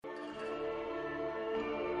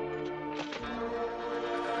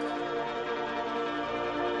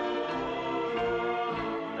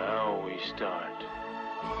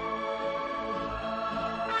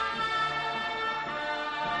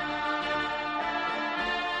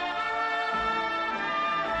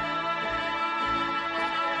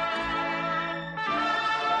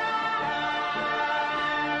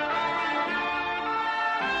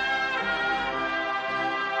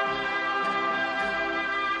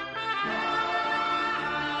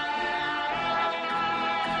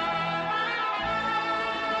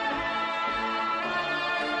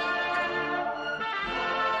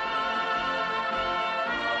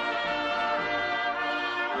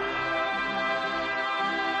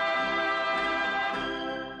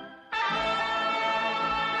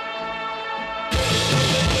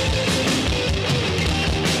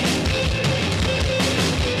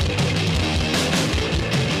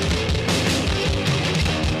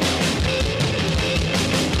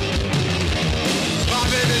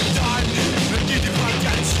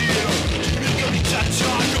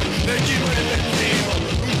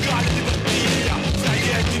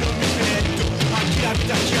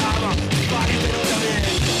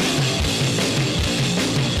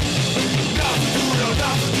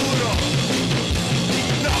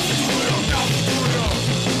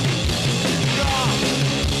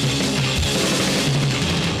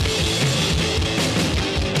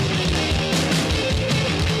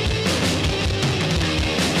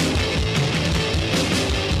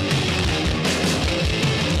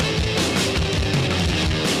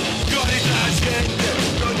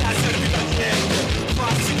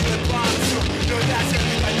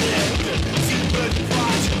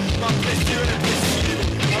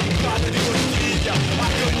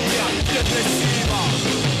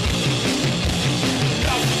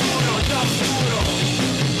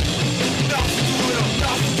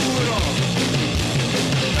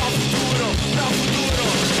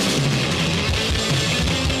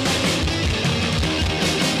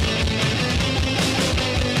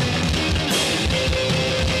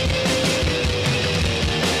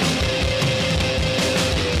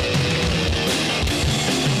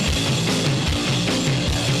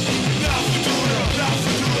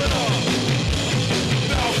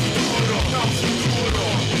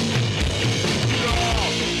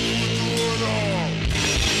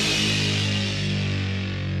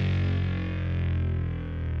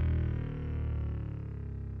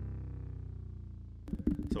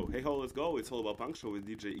Hey ho, let's go. It's All About Punk Show with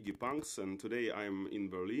DJ Iggy Punks, and today I'm in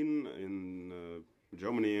Berlin, in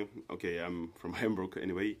Germany. Okay, I'm from Hamburg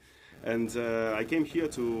anyway. And I came here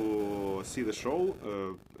to see the show,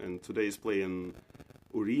 and today is playing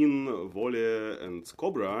Urin, Vole, and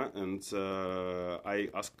Cobra. And I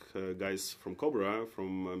asked guys from Cobra,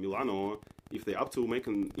 from Milano, if they're up to make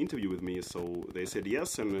an interview with me. So they said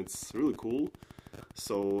yes, and it's really cool.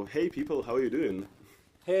 So, hey people, how are you doing?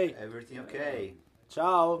 Hey. Everything okay?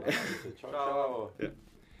 Ciao. Ciao. Yeah.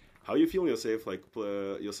 How you feeling yourself?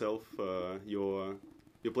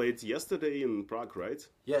 You played yesterday in Prague, right?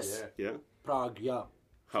 Yes. Yeah. Prague, yeah.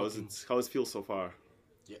 How it feel so far?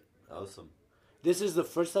 Yeah. Awesome. This is the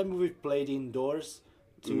first time we've played indoors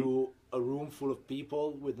to a room full of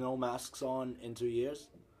people with no masks on in 2 years.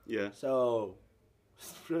 Yeah. So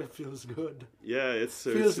it feels good. Yeah,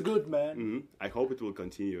 Feels good, man. I hope it will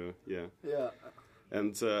continue. Yeah. Yeah.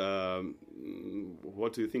 And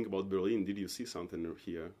what do you think about Berlin? Did you see something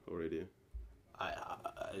here already?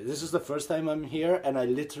 This is the first time I'm here, and I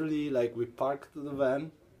literally, we parked the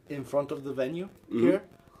van in front of the venue here,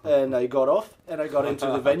 and I got off, and I got into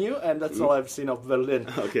the venue, and that's all I've seen of Berlin.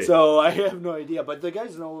 Okay. So I have no idea, but the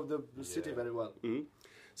guys know the city very well.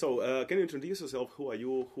 So can you introduce yourself? Who are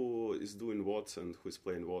you? Who is doing what? And who is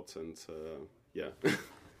playing what? And yeah,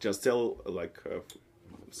 just tell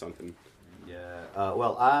something. Yeah.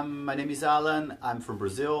 Well, my name is Alan. I'm from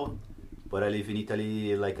Brazil, but I live in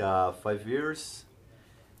Italy 5 years.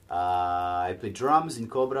 I play drums in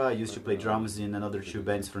Cobra. I used to play drums in another two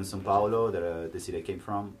bands from São Paulo, the city I came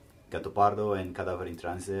from, Gato Pardo and Cadaver in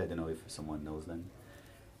Transe. I don't know if someone knows them.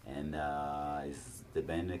 And the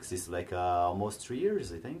band exists almost 3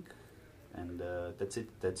 years, I think. And that's it.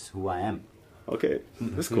 That's who I am. Okay,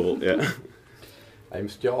 that's cool. Yeah. I'm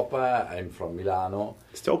Stiopa, I'm from Milano.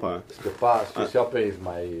 Stiopa? Stiopa is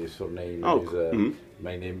my surname.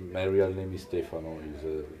 My real name is Stefano. Is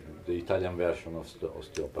the Italian version of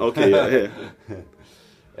Stiopa. Okay, yeah.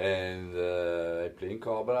 And I play in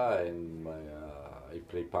Cobra, and I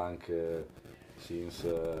play punk since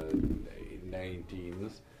 19,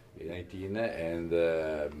 and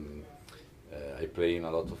I play in a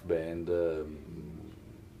lot of bands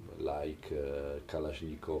like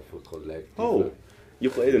Kalashnikov Collective. Oh. You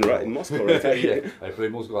played in Moscow, right? Yeah, I play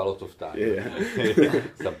Moscow a lot of time. Yeah.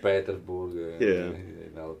 St. Petersburg,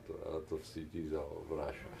 in a lot of cities of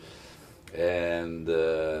Russia. And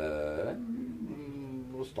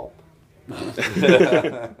we'll stop.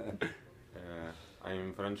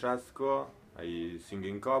 I'm Francesco, I sing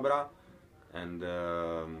in Cobra, and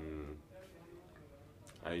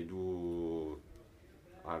I do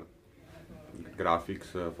art graphics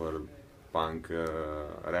for punk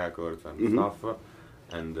records and stuff.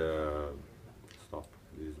 And stop.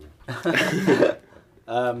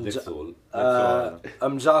 That's all.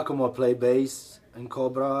 I'm Giacomo, I play bass in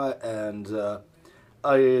Cobra, and the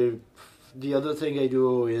other thing I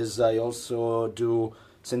do is I also do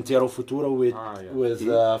Sentiero Futuro with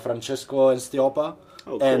Francesco and Stiopa,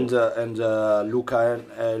 and Luca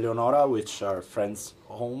and Leonora, which are friends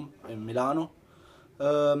home in Milano.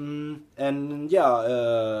 And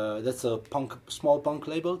yeah, that's a small punk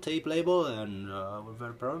label, tape label, and we're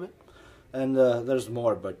very proud of it. And there's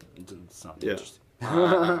more, but it's not interesting.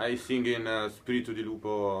 I sing in Spirito di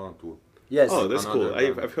Lupo too. Yes. Oh, that's cool.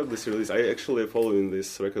 I've heard this release. I actually following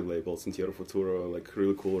this record label, Sentiero Futuro,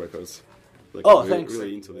 really cool records. Thanks.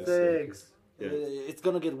 Really into this. Thanks. Yeah. It's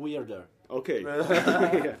gonna get weirder. Okay.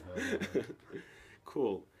 Yeah.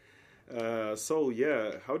 Cool. So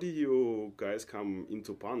yeah, how did you guys come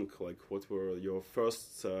into punk? What were your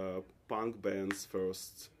first punk bands,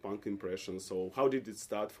 first punk impressions? So how did it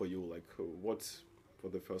start for you? What were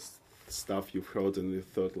the first stuff you've heard and you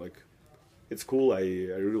thought it's cool, I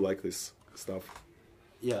really like this stuff?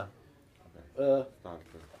 Yeah.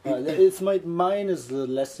 Start. Mine is the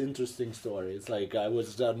less interesting story. It's I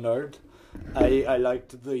was a nerd. I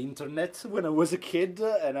liked the internet when I was a kid,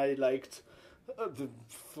 and I liked the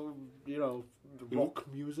rock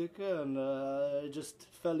music, and I just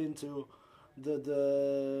fell into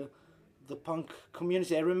the punk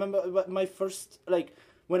community. I remember my first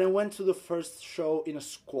when I went to the first show in a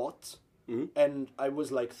squat, and I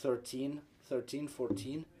was 13,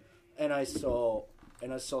 14, and I saw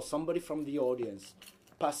somebody from the audience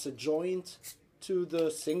pass a joint to the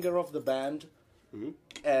singer of the band.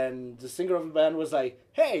 And the singer of the band was like,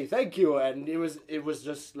 "Hey, thank you," and it was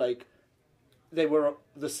just they were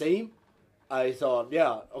the same. I thought,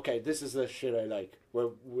 yeah, okay, this is the shit I like. Where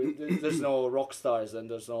there's no rock stars and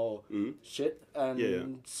there's no shit,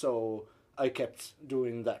 and so I kept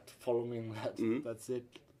doing that, following that. That's it.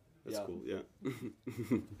 That's cool. Yeah.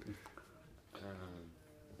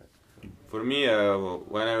 For me,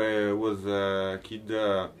 when I was a kid,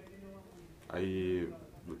 I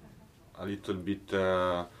a little bit,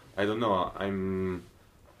 I don't know, I'm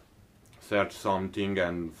search something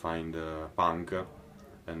and find punk,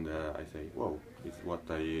 and I say, whoa, it's what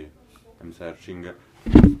I am searching,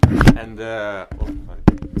 and I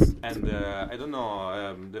don't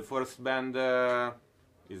know, the first band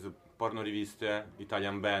is Porno Riviste,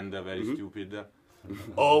 Italian band, very stupid.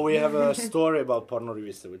 Oh, we have a story about Porno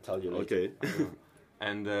Riviste, we'll tell you later. Okay.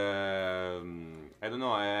 And I don't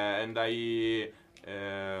know, and I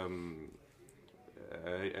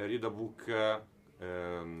read a book,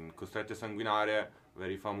 Costrette a Sanguinare,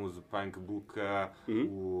 very famous punk book,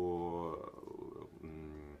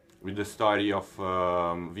 with the story of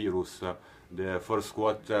Virus, the first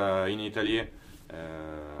squat in Italy,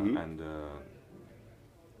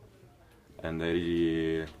 and I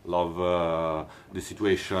really love the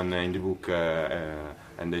situation in the book,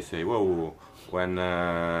 and they say, whoa, when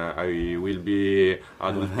I will be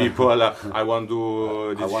adult people, I want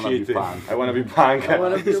to do this shit. I want to be punk.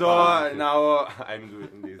 So now I'm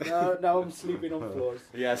doing this. Now I'm sleeping on floors.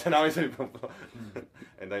 Yes, now I'm sleeping on floors.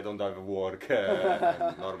 And I don't have work,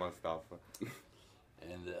 normal stuff.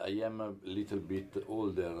 And I am a little bit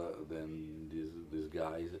older than these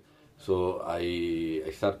guys. So I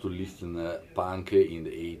start to listen punk in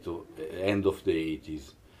the end of the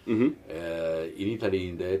 80s. In Italy,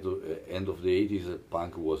 in the end of the 80s,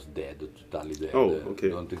 punk was dead, totally dead. Oh, okay.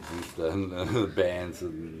 Don't exist bands,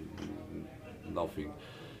 nothing.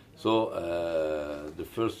 So the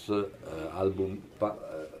first album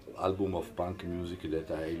of punk music that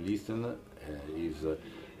I listen is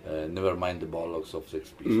Never Mind the Bollocks of Sex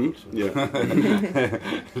Pistols.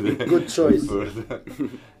 Good choice.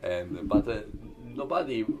 But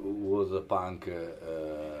nobody was a punk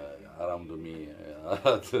around me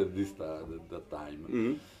at that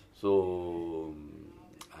time. So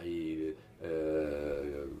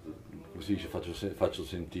come si dice, faccio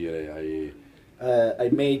sentire I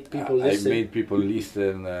made people listen. I made people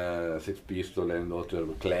listen Sex Pistols and other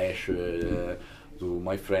Clash to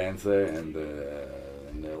my friends, and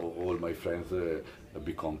all my friends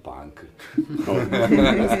become punk.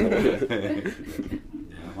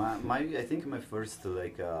 I think my first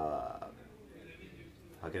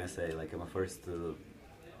how can I say, like my first the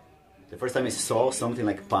first time I saw something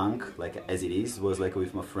like punk, like as it is, was like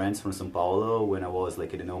with my friends from São Paulo when I was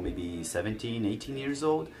like, I don't know, maybe 17, 18 years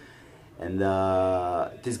old. And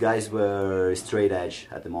these guys were straight edge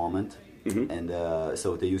at the moment. And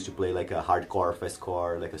so they used to play like a hardcore,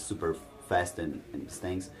 fastcore, like a super fast and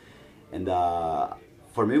things. And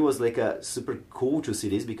for me it was like super cool to see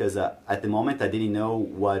this, because at the moment I didn't know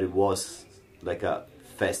what it was, like a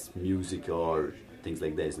fast music or things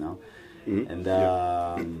like this, no? And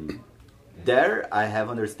there I have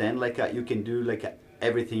understand like you can do like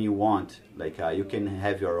everything you want. Like you can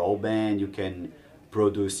have your own band, you can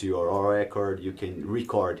produce your own record, you can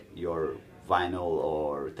record your vinyl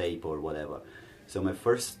or tape or whatever. So my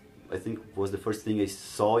first, I think, was the first thing I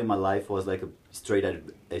saw in my life was like a straight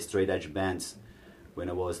edge bands when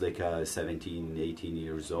I was like 17, 18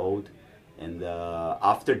 years old. And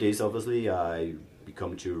after this, obviously, I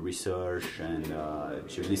become to research and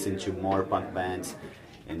to listen to more punk bands.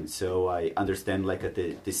 And so I understand like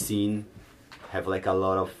the scene have like a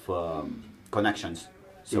lot of connections.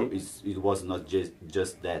 So it was not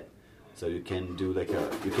just that. So you can do like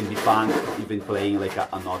you can be punk even playing like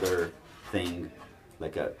another thing,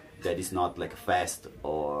 like that is not like fast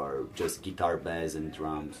or just guitar, bass, and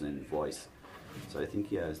drums and voice. So I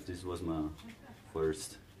think yes, this was my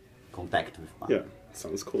first contact with punk. Yeah,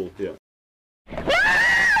 sounds cool. Yeah.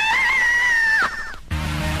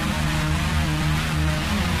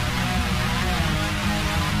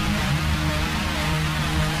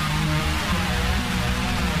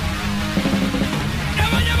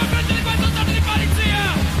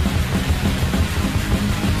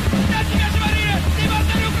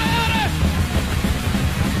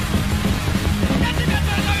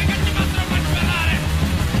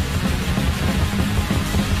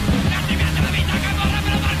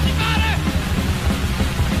 Partecipare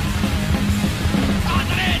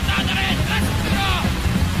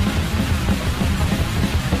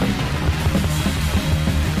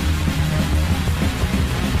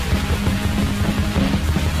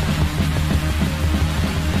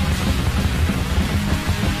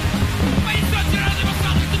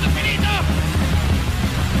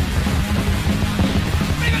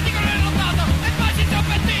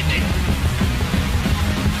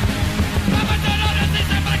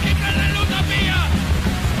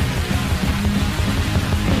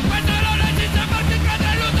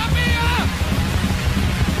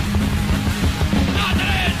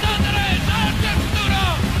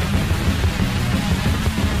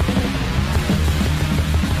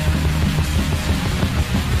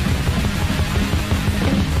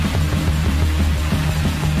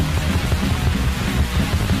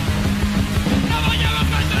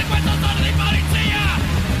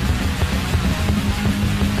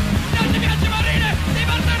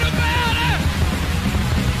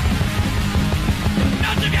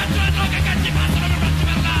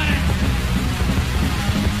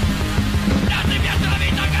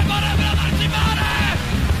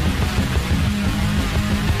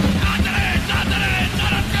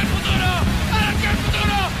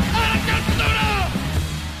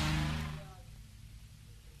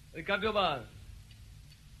cambio mano.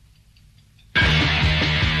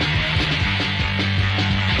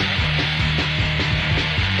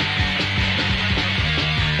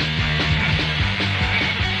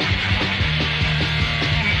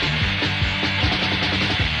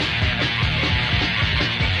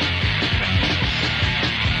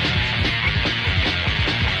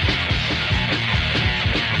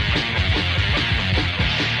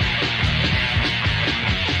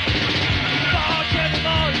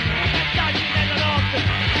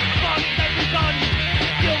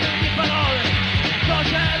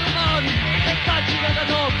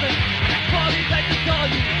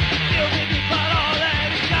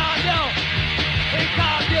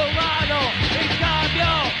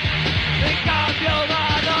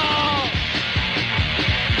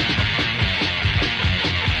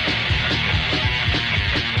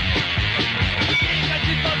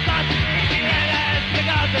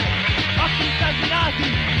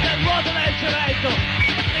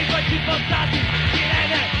 Portati,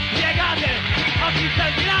 sirene, piegate, occhi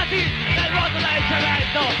sanguinati nel vuoto del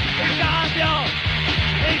cemento. Il cambio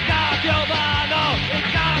umano, il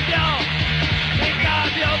cambio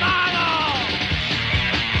umano.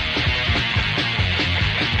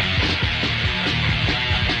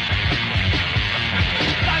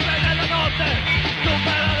 Sangue nella notte,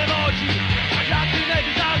 supera le voci, lacrime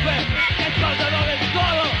di sangue che scorrono nel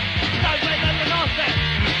suolo. Sangue nella notte,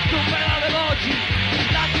 supera le voci,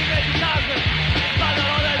 lacrime di sangue che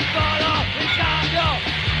scorrono nel suolo.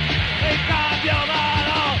 Il cambio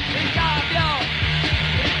umano, il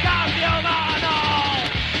cambio umano.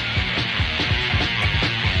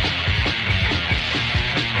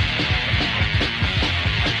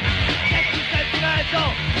 Nessun sentimento,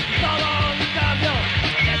 solo un cambio.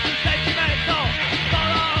 Nessun sentimento,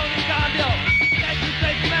 solo un cambio. Nessun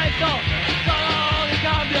sentimento, solo un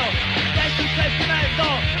cambio. Nessun sentimento,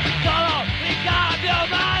 solo il cambio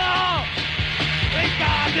umano. Il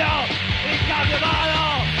cambio umano.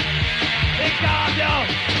 Il cambio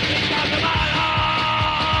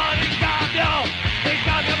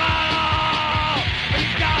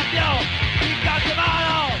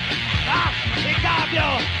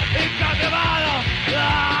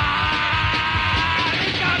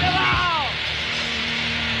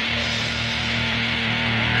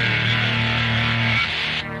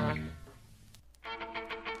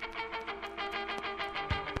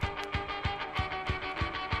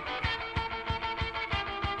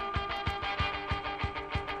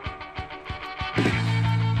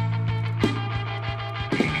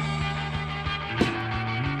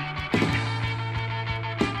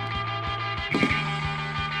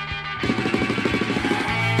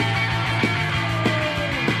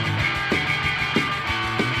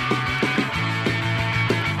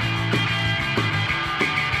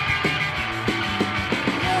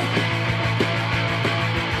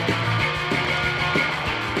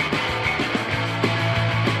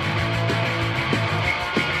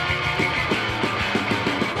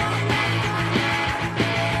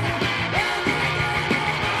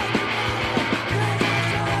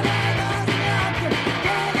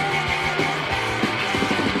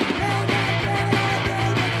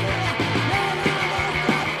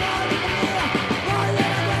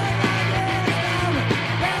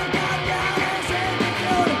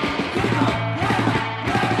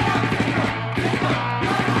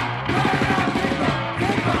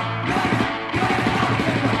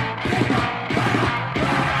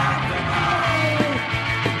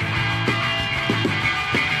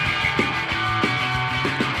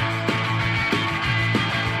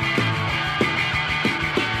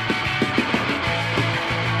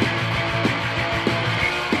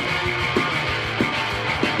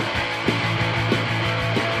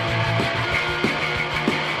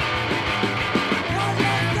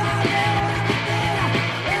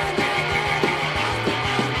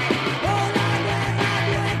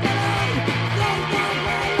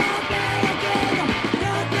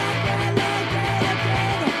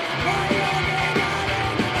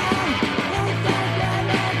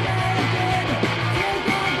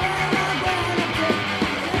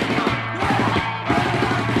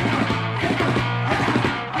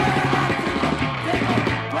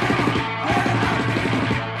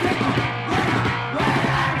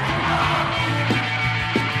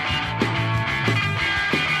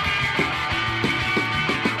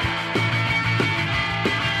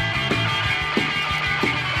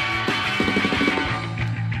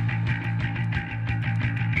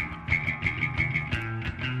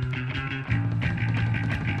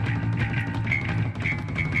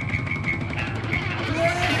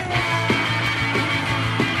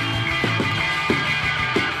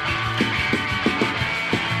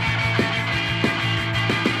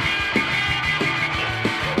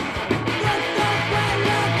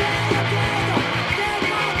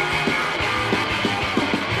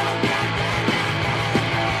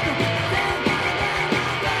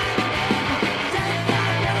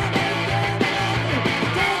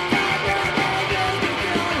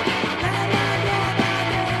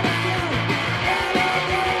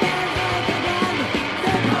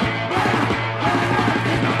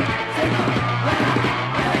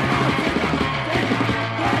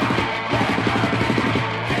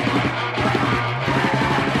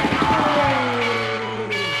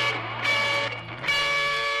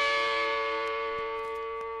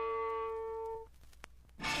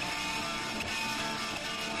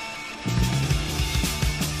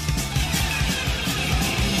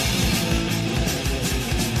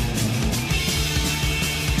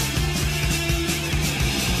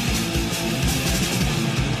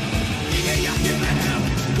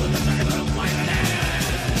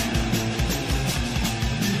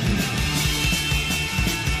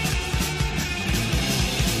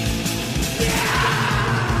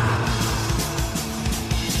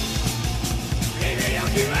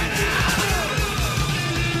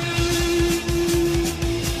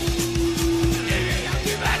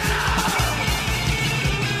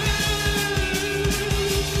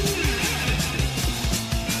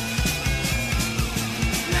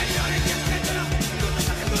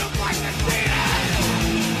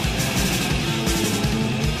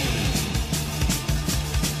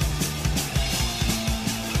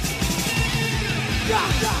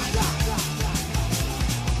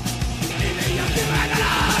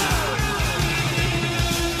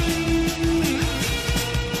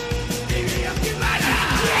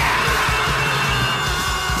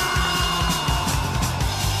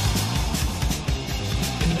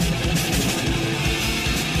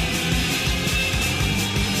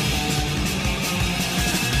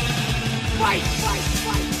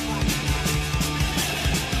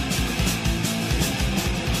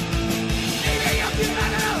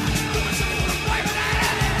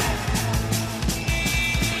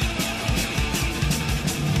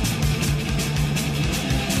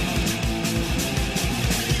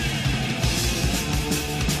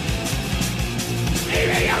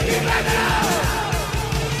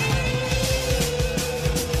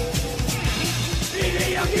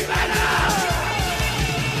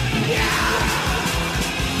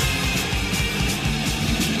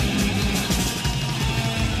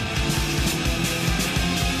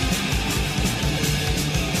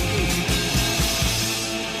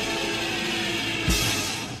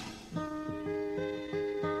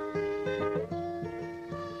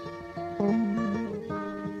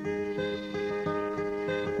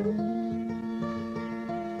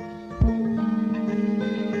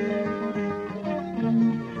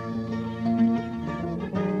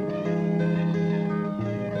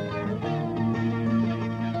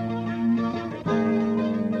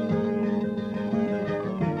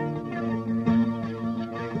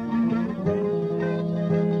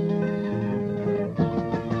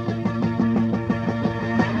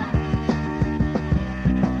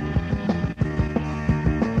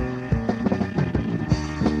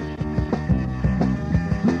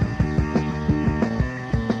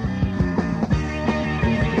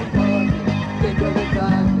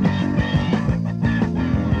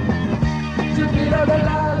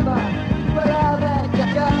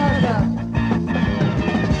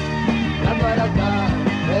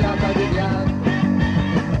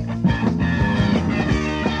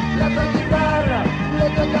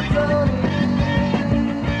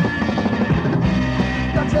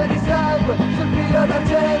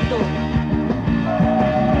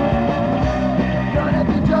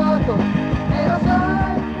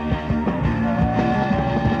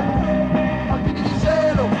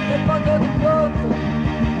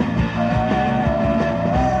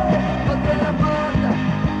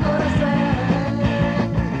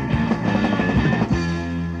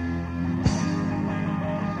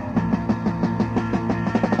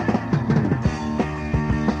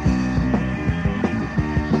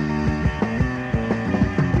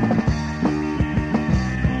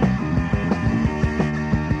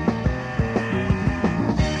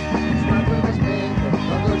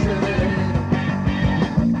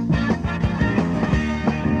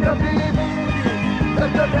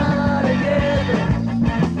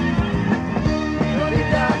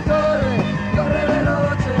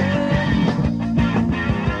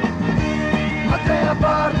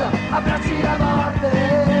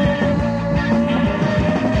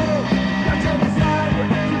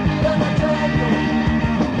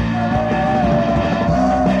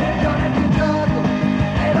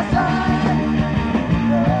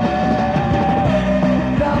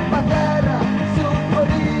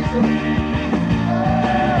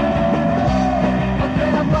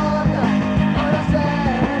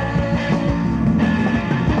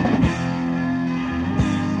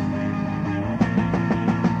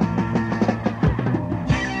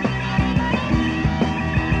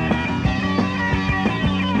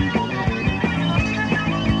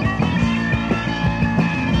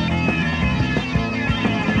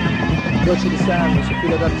Gocce di sangue su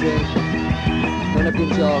filo d'argento, non è più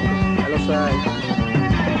un gioco, e lo sai.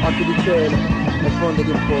 Occhi di cielo, nel fondo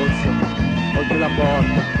di un pozzo, oltre la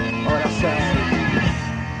porta, ora sei.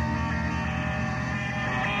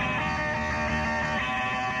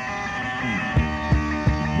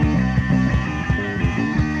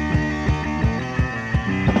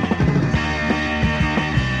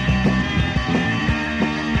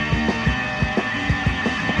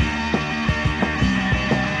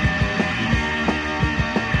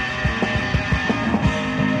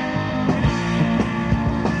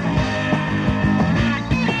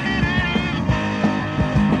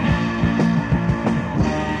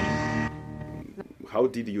 How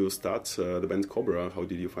did you start the band Cobra? How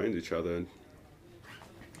did you find each other?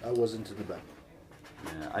 I wasn't in the band.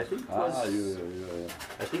 Yeah, I think it was.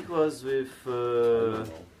 I think it was with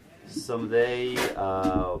someday.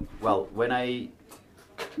 Well, when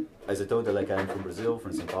as I told you, like I'm from Brazil,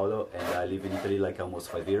 from São Paulo, and I live in Italy like almost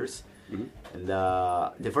 5 years. Mm-hmm. And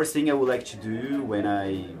the first thing I would like to do when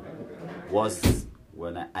I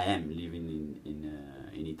am living in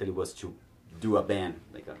Italy was to do a band,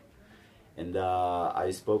 like a. And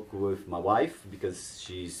I spoke with my wife because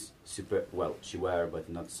she's super, well, she were, but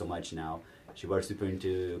not so much now. She was super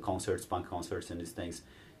into concerts, punk concerts and these things.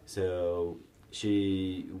 So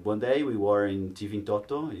one day we were in TV in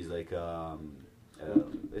Toto, it's like a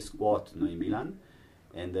squat in Milan.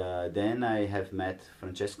 And then I have met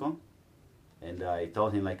Francesco. And I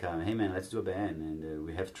told him like, hey man, let's do a band. And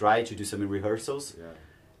we have tried to do some rehearsals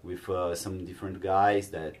with some different guys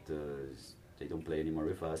that they don't play anymore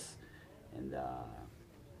with us. And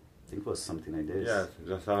I think it was something like this. Yes,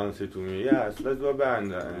 just Alan said to me, yes, let's do a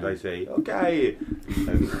band. And I say, okay.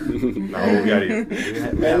 And now we are here.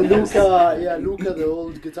 And Luca, the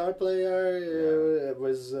old guitar player,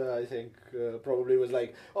 was I think probably was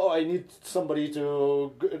like, oh, I need somebody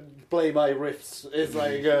to play my riffs. It's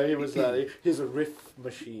like he was he's a riff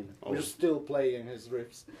machine. We're still playing his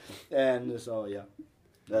riffs, and so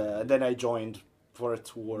then I joined for a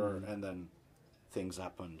tour, and then things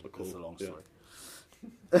happened. Cool. It's a long story.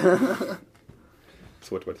 So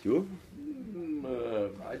what about you?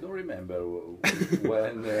 I don't remember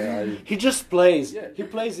when He just plays. Yeah. He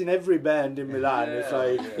plays in every band in Milan. It's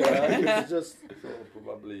like it's just. So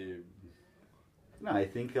probably. No, I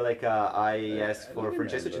think like I asked for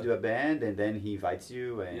Francesco to do a band, and then he invites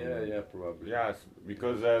you. And Yeah, probably. Yes,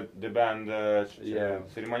 because the band,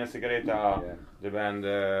 Cerimonia Segreta, the band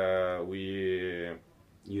we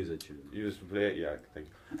use it too. used to play, thank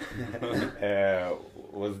you,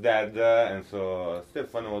 was dead, and so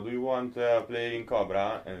Stefano, do you want play in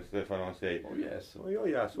Cobra? And Stefano say, Oh yes. oh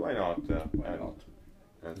yes, why not? Why not?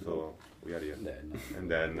 And so we are here. And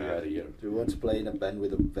then And we are here. Do you want to play in a band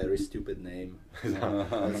with a very stupid name?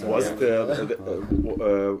 Was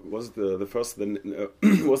the first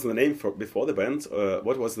was the name for before the band?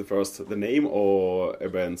 What was the first, the name or a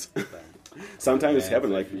band? Sometimes it's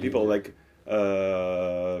happen like people like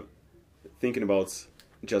thinking about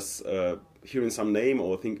just hearing some name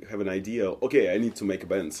or have an idea. Okay, I need to make a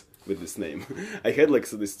band with this name. I had like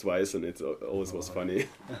this twice, and it always was funny.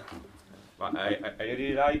 But I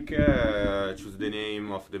really like choose the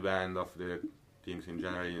name of the band, of the things in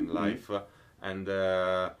general in life, and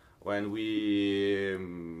when we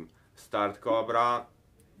start Cobra,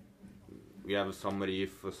 we have some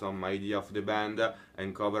riff, some idea of the band,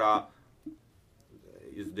 and Cobra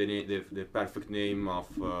is the perfect name of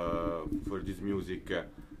for this music,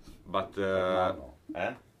 but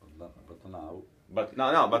But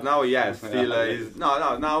now. But now yes, still is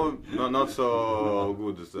now not so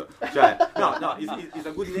good. So, it's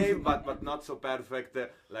a good name, but not so perfect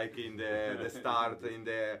like in the start, in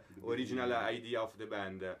the original idea of the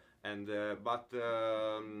band. And there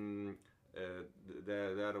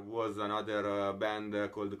was another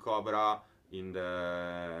band called Cobra in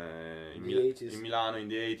Milano in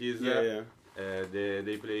the 80s.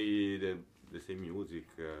 They play the same music,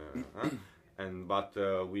 but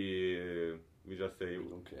we just say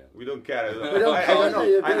we don't care. I don't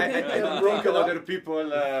know. I think other people.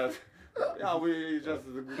 We just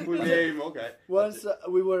good name. Okay. Once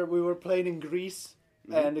we were playing in Greece,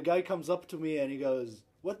 and the guy comes up to me and he goes,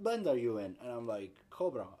 "What band are you in?" And I'm like,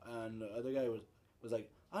 "Cobra." And the other guy was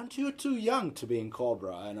like, "Aren't you too young to be in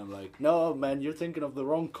Cobra?" And I'm like, "No, man, you're thinking of the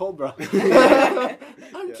wrong Cobra."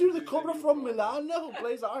 Aren't you the Cobra from Milan who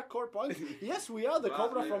plays hardcore punk? Yes, we are the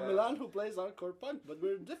Cobra from Milan who plays hardcore punk, but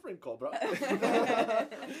we're a different Cobra.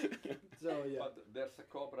 So But there's a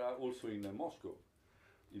Cobra also in Moscow.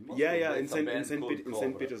 In In there's a band called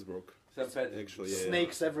St. Cobra. Petersburg. St. Petersburg. Actually,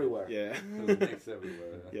 snakes everywhere. Yeah. Snakes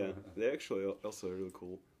everywhere. Yeah, they're actually also really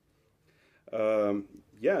cool.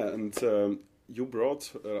 And you brought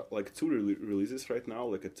like two releases right now,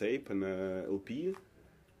 like a tape and a LP,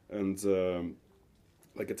 and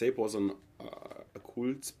like a tape was on a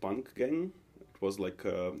Cult Punk Gang. It was like,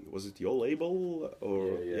 was it your label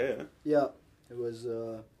or Yeah, it was.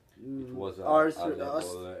 It was us,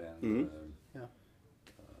 and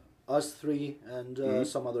us three and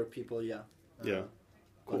some other people. Yeah,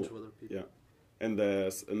 bunch of other people. Yeah. And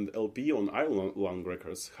LP on Iron Lung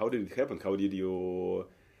Records. How did it happen? How did you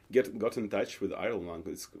got in touch with Iron Lung?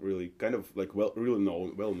 It's really kind of like well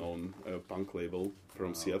known punk label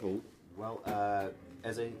from Seattle. Well,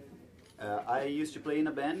 as I used to play in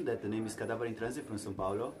a band that the name is Cadaver in Transit from São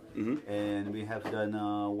Paulo, and we have done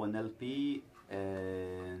one LP,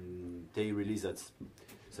 and they released it.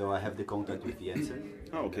 So I have the contact with Jensen.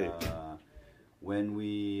 Oh, okay. When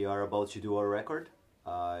we are about to do our record,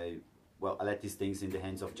 I let these things in the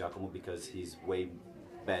hands of Giacomo because he's way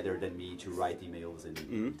better than me to write emails and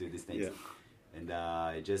do these things. Yeah. And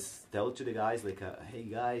I just tell to the guys like, hey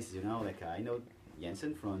guys, like I know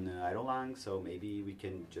Jensen from Iron Lung, so maybe we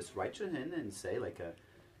can just write to him and say like,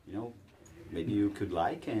 maybe you could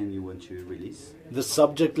like and you want to release. The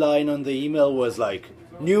subject line on the email was like,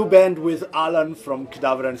 "New band with Alan from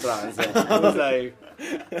Cadaver and Trance."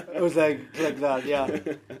 It was like that, yeah.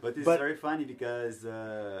 But it's very funny because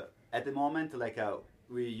at the moment, like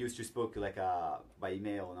we used to speak like by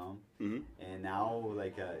email, Mm-hmm. and now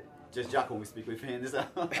like just Jaco we speak with him. So,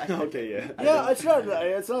 Okay, yeah. Yeah, it's not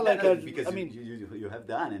like because I mean, you have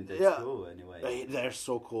done and that's yeah. cool anyway. They're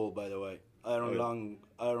so cool, by the way. Iron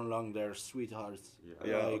Lung, they're sweethearts.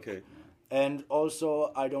 Yeah, okay. And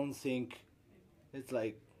also, I don't think it's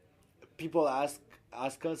like people ask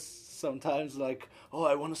us sometimes like, "Oh,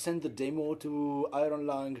 I want to send the demo to Iron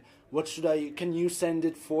Lung. What should I? Can you send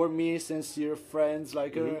it for me since you're friends?"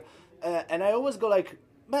 Like, and I always go like,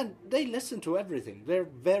 "Man, they listen to everything. They're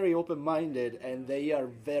very open-minded and they are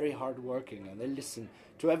very hardworking and they listen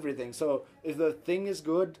to everything. So if the thing is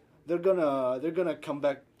good, they're gonna come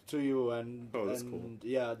back to you and that's and cool.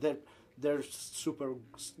 yeah, they're super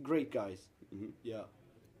great guys. Yeah."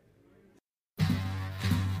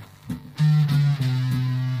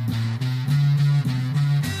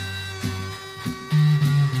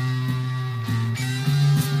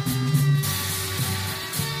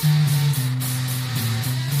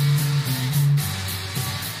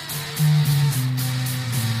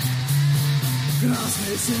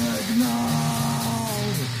 Красный сигнал,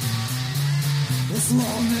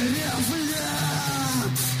 условный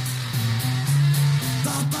рефлекс,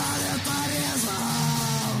 тоталитаризм,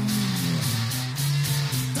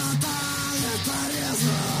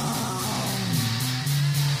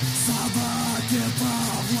 собаки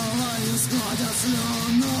Павлова исходят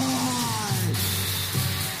слюной.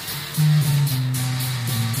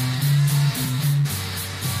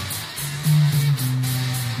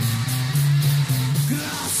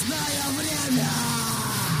 Красное время,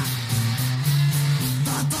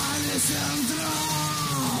 тотальный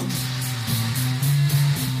синдром,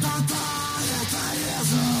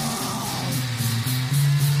 тоталитаризм,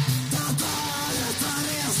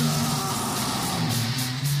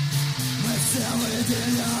 мы все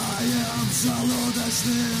выделяем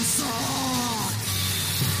желудочный сок.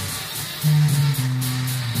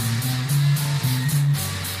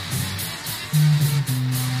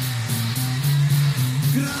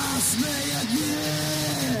 Красные дни,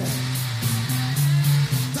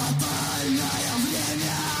 тотальное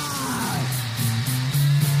время,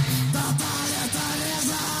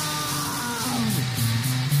 тоталитаризм,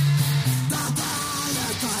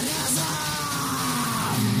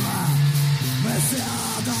 мы все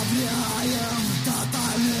одобряем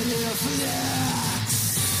тотальный рефлекс.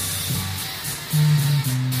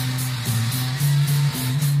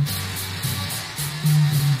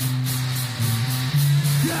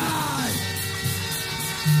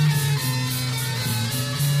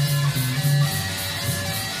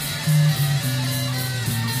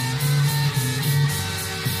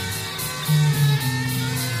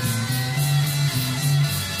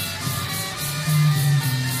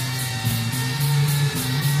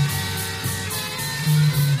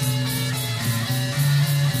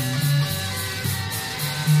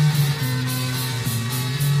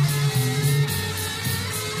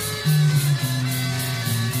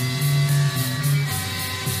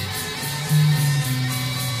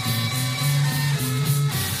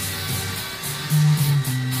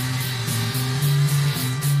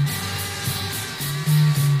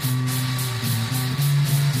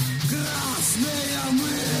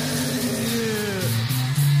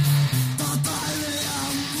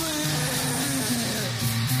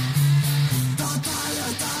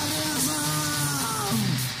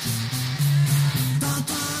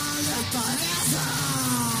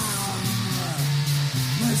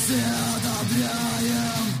 все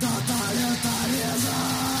одобряем тоталитаризм.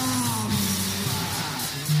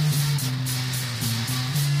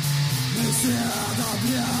 Мы все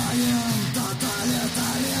одобряем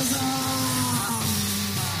тоталитаризм.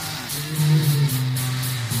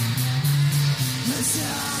 Мы все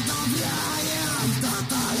одобряем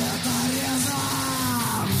тоталитаризм.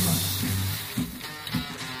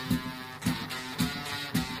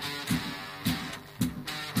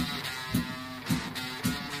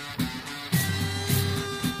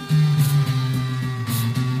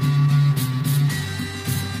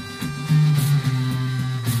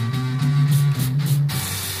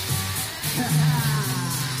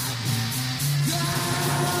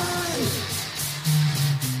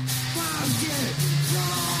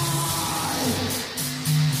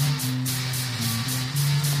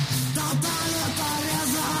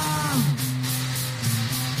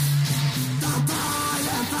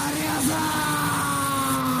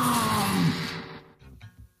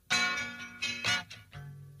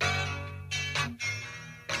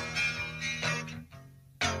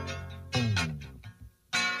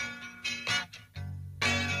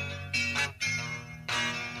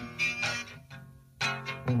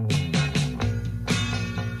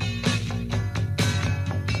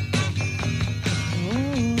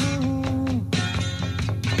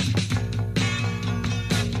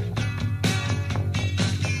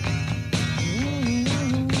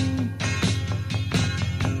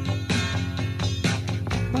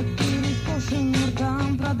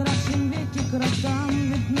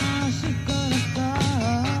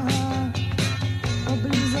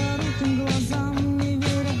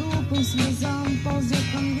 глазам ползет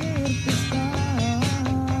конвейер песка.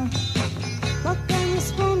 Пока не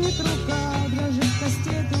вспомнит рука, дрожит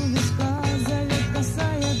кастет у виска, зовет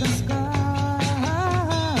косая доска.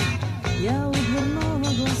 Я у дверного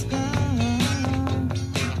глазка,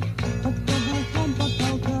 под каблуком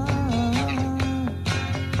потолка.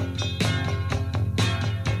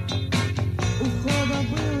 У входа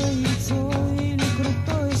было яйцо или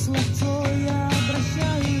крутое словцо, я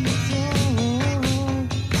обращаю лицо.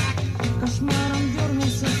 Кошмаром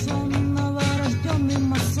дернулся сон, новорожденный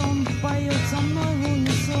масон поет со мной в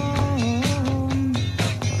унисон.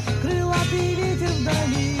 Крылатый ветер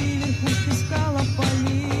вдали, верхушки скала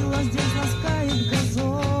полила, здесь ласкает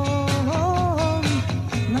газон.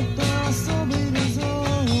 На то особый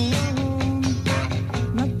резон,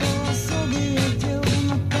 на то особый отдел,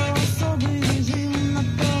 на то особый режим, на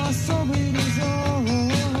то особый резон.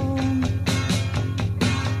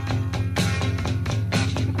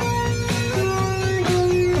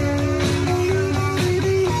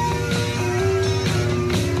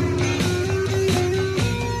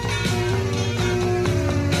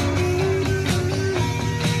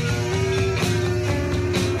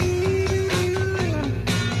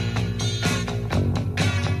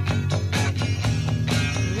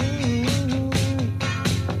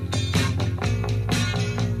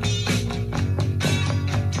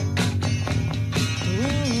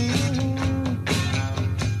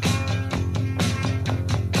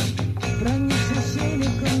 Проникся щели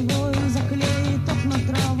конвой, заклеит окна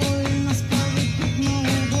травой, наставит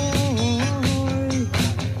новый.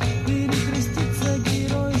 Перекрестится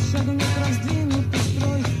герой, шагнет раздвинутый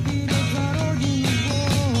строй, вперед за родину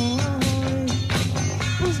бой.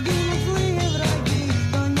 Пусть гинут злые враги,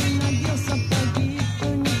 кто не надел сапоги, кто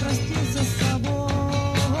не простился с собой,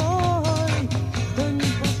 кто не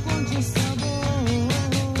покончил с собой.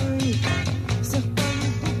 Всех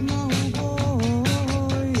поведут на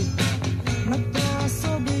убой. На то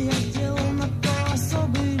особый отдел, на то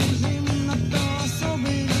особый режим, на то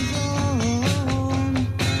особый резон.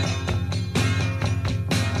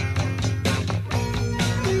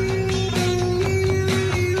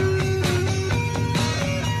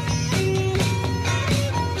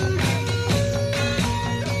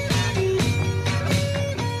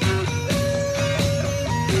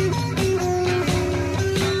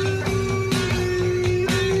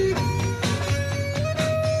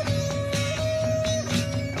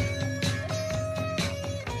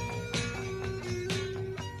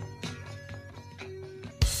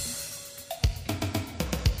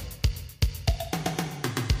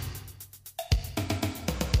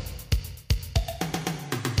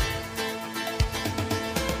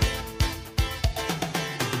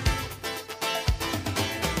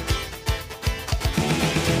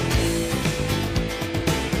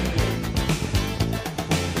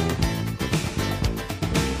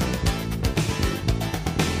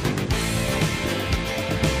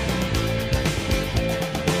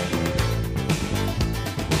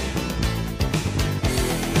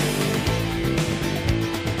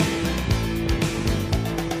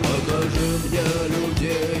 Покажи мне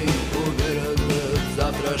людей, уверенных в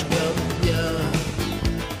завтрашнем дне.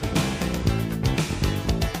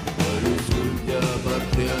 Нарисуй мне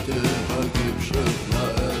портреты погибших на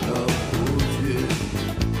этом пути.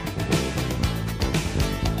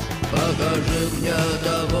 Покажи мне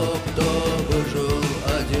того, кто выжил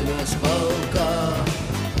один из полка.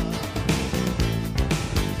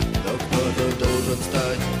 Но кто-то должен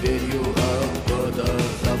стать дверью, а кто-то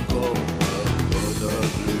замком, а кто-то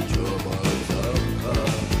ключом от замка.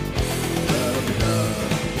 Земля,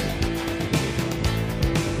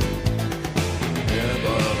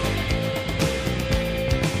 небо,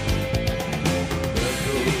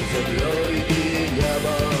 между землей и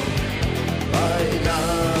небом война.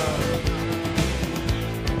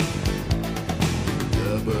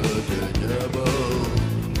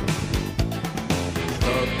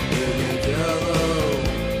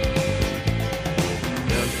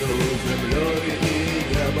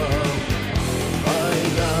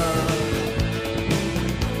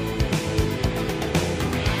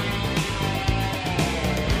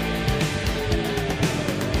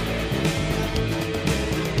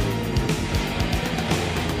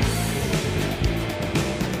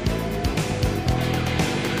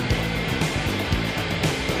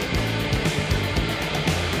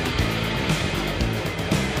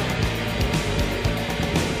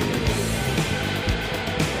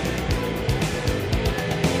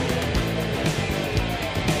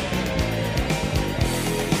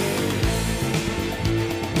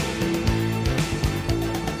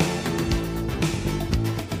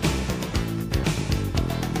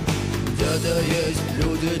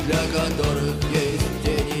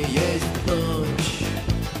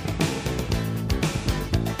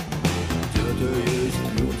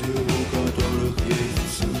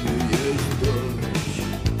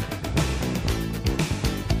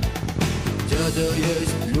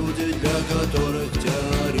 люди, для которых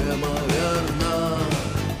теорема верна.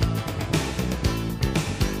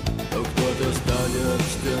 Кто-то станет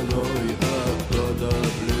стеной, а кто-то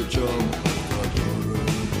плечом, от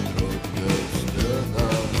которым дрогнет стена.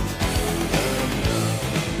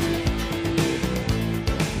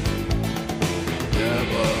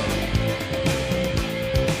 Небо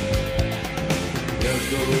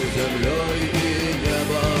между землей и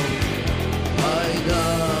небом, война.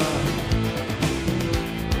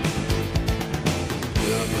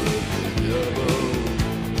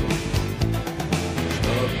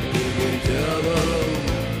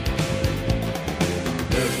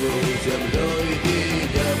 Землей и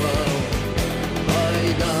небом,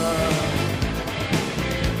 война.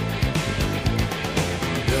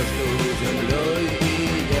 Между землей и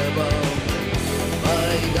небом,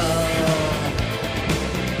 война.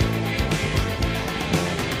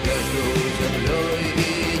 Между землей и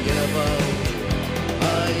небом,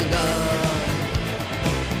 война.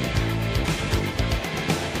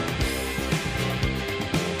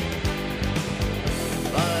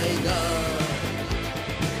 Война.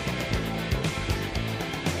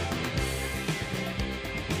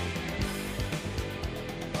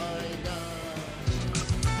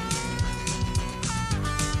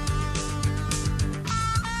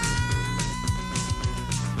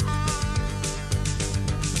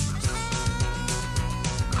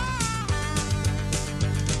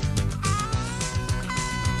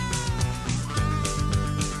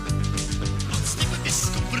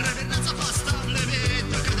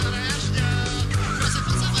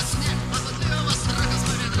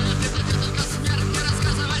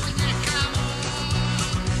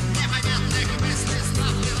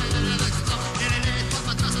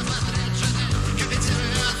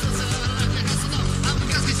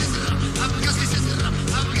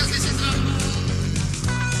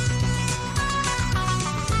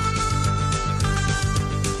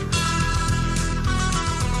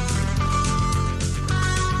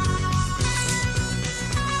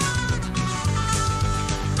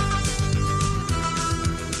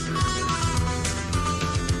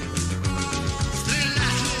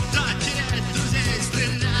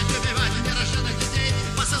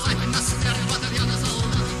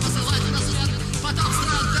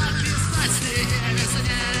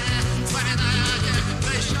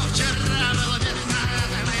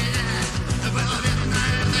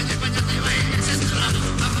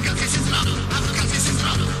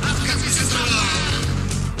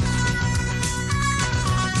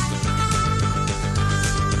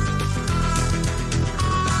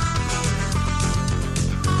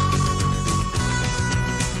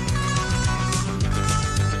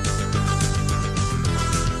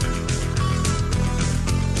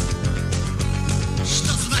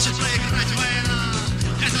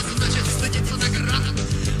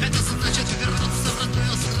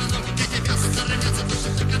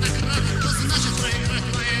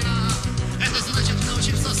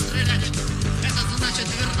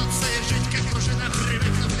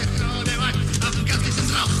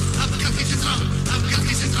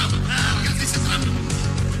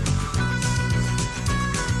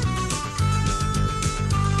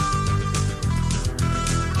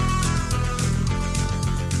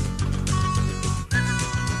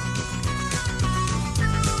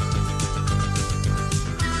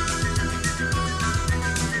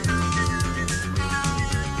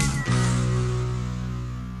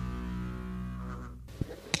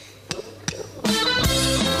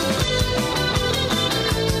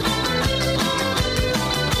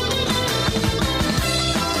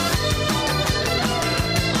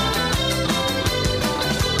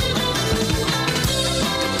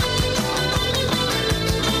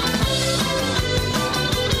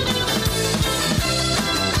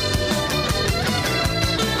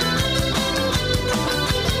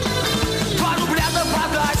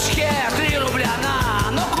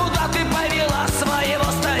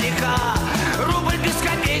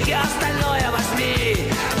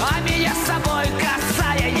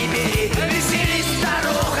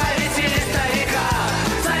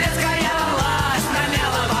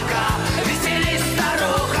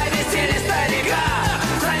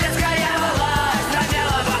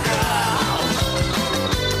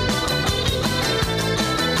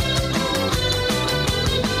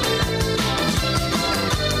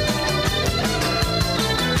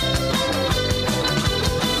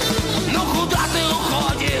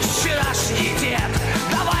 Вчерашний дед,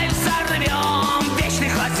 давай взорвем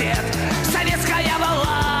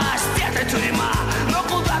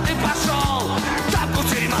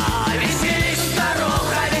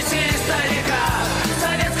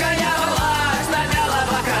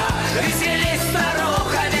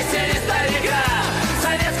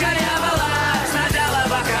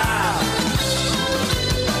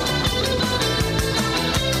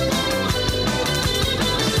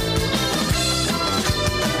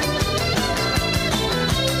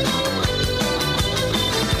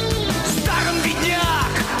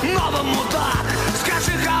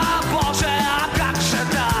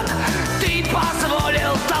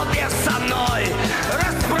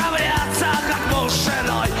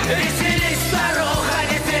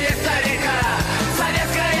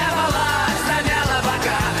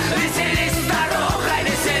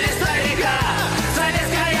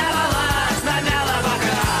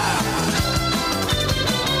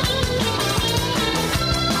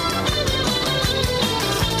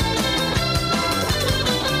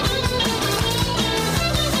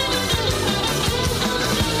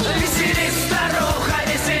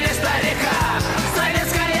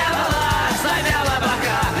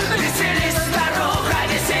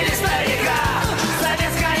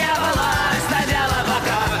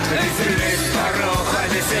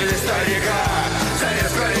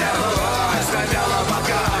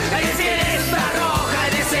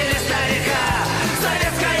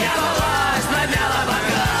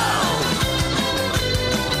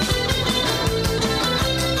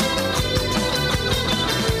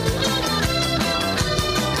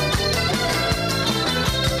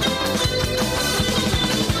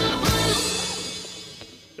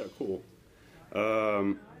cool.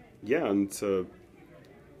 Yeah, and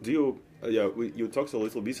do you? You talked a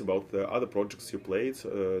little bit about the other projects you played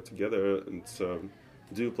together, and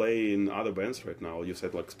do you play in other bands right now? You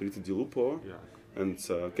said like Spirito di Lupo. Yeah. And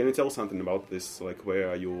can you tell something about this? Like, where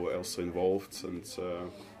are you also involved? And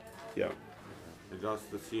yeah. I just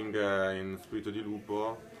sing in Spirito di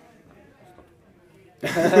Lupo.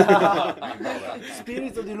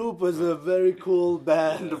 Spirito di Lupo is a very cool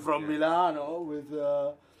band from Milano with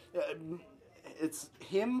it's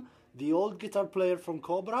him, the old guitar player from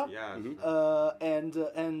Cobra, Yes. and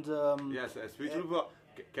Yes, Spirito di Lupo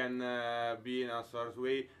can be in a sort of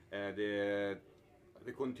way the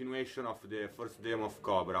continuation of the first demo of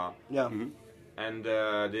Cobra. yeah. And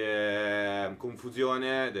the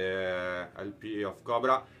Confusione, the LP of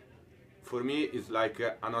Cobra, for me is like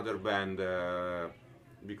another band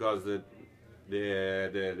because the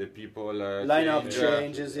people Lineup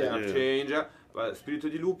changes, yeah. lineup change. But Spirito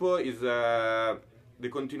di Lupo is the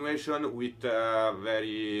continuation with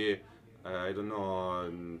very I don't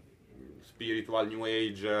know. Spiritual New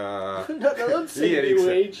Age Don't say lyrics. New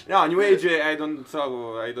Age. No, New Age. I don't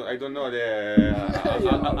know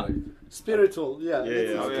the. Spiritual, yeah. Yeah,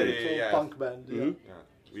 It's yeah, a okay. spiritual Yeah. punk band. Yeah. Mhm. Yeah.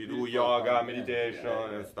 We do yoga, meditation,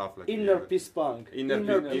 and stuff like Inner that. peace punk.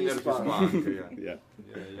 Inner peace punk. punk. Yeah. Yeah.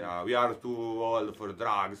 Yeah, we are too old for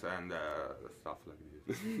drugs and stuff like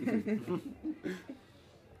this.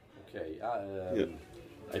 Okay, Yeah.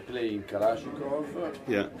 I play in Kalashnikov,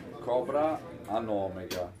 Yeah. Cobra, and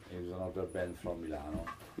Omega is another band from Milano.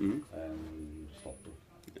 Mhm. And stop.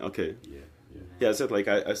 Okay. Yeah. Yeah, I said like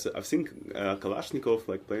I've seen Kalashnikov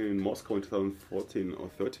like playing in Moscow in 2014 or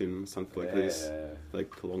 13, something like this,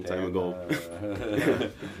 like a long time ago.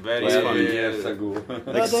 Very 12 years ago.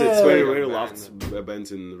 Like it's they're- very very loved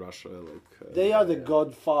bands in Russia. Like They are the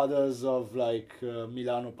godfathers of like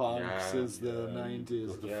Milano punk Yeah, since the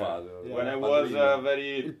 90s. The father. Yeah. When I was Padrino.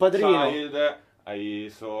 very Il Padrino. child, I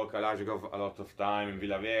saw Kalashnikov a lot of time in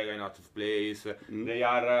Villa Vega, in a lot of places. They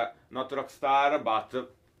are not rock star, but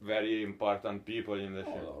very important people in the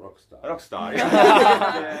scene. Oh, rockstar. Rockstar,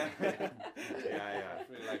 yeah. yeah. I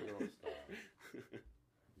feel like a rockstar.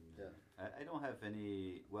 I don't have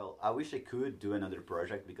any. Well, I wish I could do another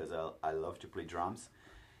project because I love to play drums,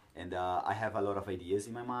 and I have a lot of ideas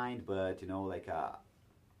in my mind. But you know, like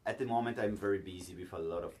at the moment, I'm very busy with a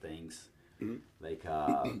lot of things, like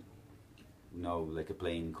you know, like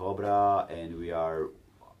playing Cobra, and we are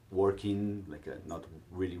working, like not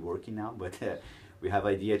really working now, but we have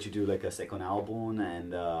idea to do like a second album,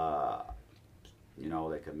 and you know,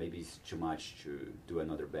 like maybe it's too much to do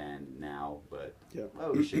another band now, but Yeah. I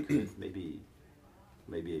wish I could. Maybe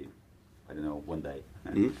I don't know, one day.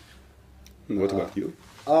 And what about you?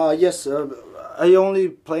 Yes, I only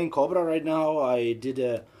playing Cobra right now. I did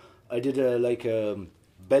a like a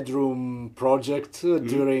bedroom project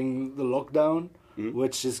during the lockdown,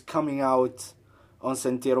 which is coming out on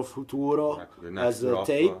Sentiero Futuro Like the next as a drop,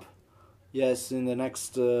 tape. Yes, in the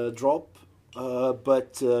next drop.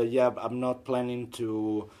 But yeah, I'm not planning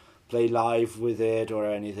to play live with it or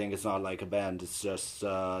anything. It's not like a band. It's just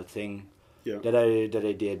a thing Yeah. that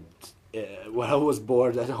I did when I was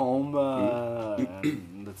bored at home.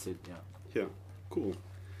 And that's it. Yeah. Yeah. Cool.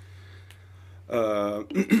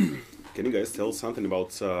 Can you guys tell something about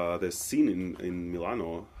the scene in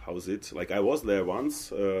Milano? How's it? Like I was there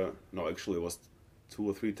once. No, actually it was 2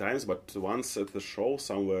 or 3 times, but once at the show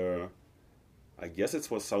somewhere. I guess it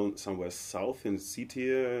was somewhere south in the city,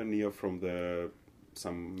 near from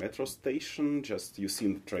some metro station. Just you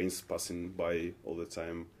seen the trains passing by all the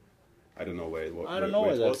time. I don't know where it was. I don't know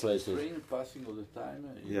where it that was. place is. Train passing all the time.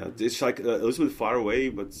 Yeah, it's like a little bit far away,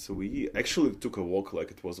 but we actually took a walk. Like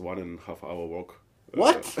it was 1.5 hour walk.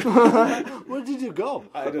 What? Where did you go?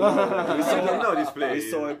 I don't know. We I don't saw, know this place. we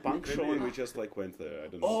saw a punk show and we just like went there. I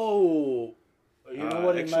don't know. Oh, you know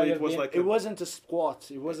what? It actually, might it have was been? like it a- wasn't a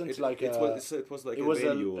squat. It wasn't it, like it a. was like it a was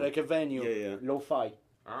venue. like a venue. Yeah, yeah. Lo-fi.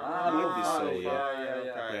 Maybe so, yeah.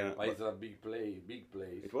 Okay. But it's a big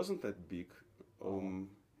place. It wasn't that big.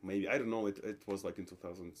 Maybe I don't know. It was like in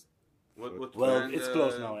 2000. What Well, band, it's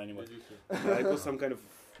closed now anyway. did you say? It was some kind of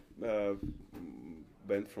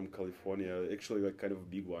band from California. Actually, like kind of a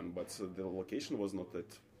big one, but the location was not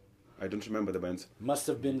that. I don't remember the band. Must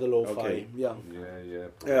have been the lo-fi. Okay. Yeah.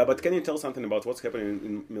 Yeah. But can you tell something about what's happening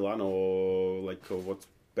in Milano? Like what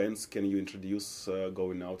bands can you introduce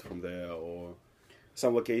going out from there, or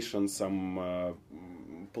some locations, some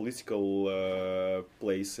political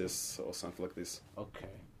places, or something like this? Ok.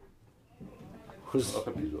 Ho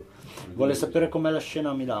capito. Vuole sapere com'è la scena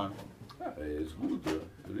a Milano? It's good.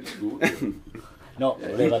 Really good. No,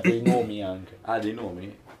 voleva dei nomi anche. Ah, dei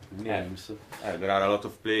nomi? names. There are a lot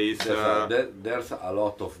of places. There's a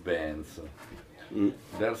lot of bands.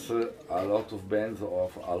 There's a lot of bands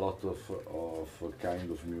of a lot of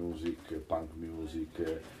kind of music, punk music.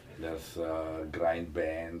 There's grind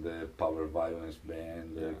band, power violence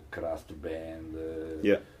band, crust band.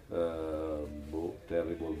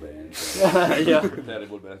 Terrible band. Yeah.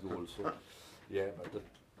 Terrible band also. Yeah, but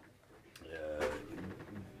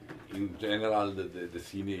in general, the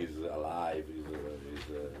scene is alive.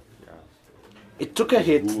 It took a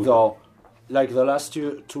hit Good. though. Like the last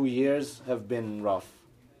 2 years have been rough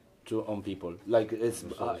on people. Like it's.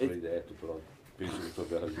 Non so se l'hai detto, però penso che tu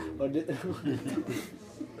abbia ragione.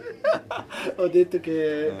 Ho detto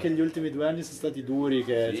che gli ultimi 2 anni sono stati duri.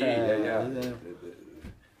 Che, Sì, cioè,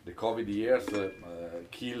 The COVID years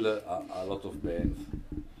kill a lot of bands.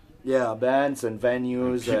 Yeah, bands and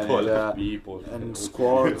venues People. and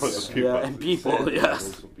squads, Also yeah, people. and people, yes.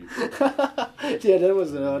 Also people. Yeah, that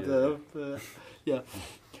was not,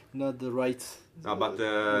 not the right. No, but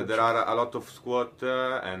there are a lot of squat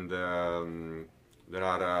and there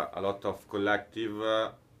are a lot of collective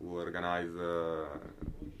who organize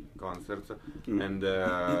concerts and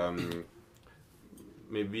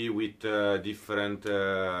maybe with different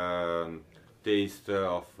taste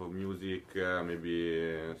of music,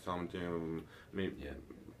 maybe something, maybe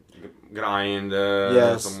grind,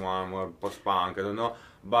 Yes. someone more post-punk, I don't know,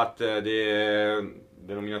 but the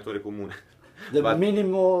denominatore comune. The But-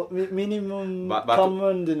 minimum but-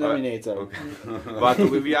 common denominator. Okay. But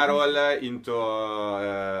we are all into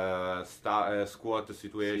squat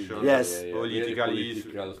situation, Yes. political Very issues.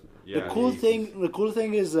 political. Yeah. The cool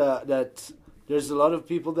thing is that there's a lot of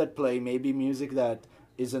people that play maybe music that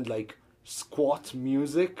isn't like squat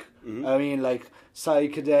music. I mean, like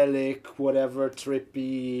psychedelic, whatever,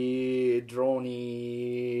 trippy,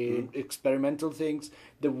 droney, experimental things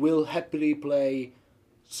that will happily play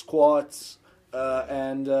squats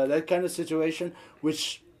and that kind of situation,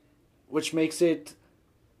 which makes it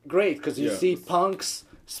great because you Yeah. see punks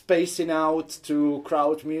spacing out to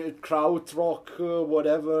crowd rock,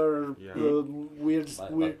 whatever, Yeah. weird.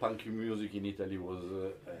 But punk music in Italy was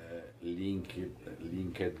linked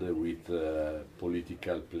with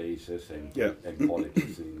political places and, Yeah. and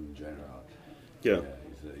politics in general. Yeah.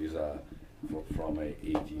 Is from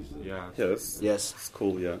 80s. Yeah. Yes. Yes. It's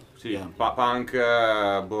cool. Yeah. See, Yeah. punk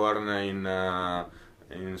born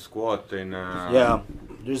in squat in Yeah,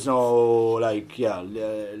 there's no like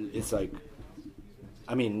it's like,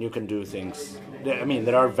 I mean, you can do things. I mean,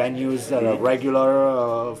 there are venues that are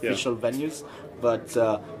regular official venues, but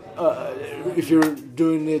if you're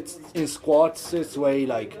doing it in squats, it's way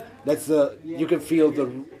like you can feel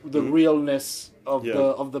the realness of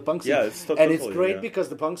the punk scene. Yeah, it's and it's totally, great yeah. because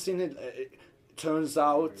the punk scene it turns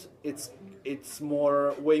out it's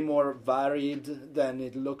way more varied than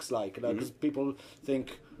it looks like. Because people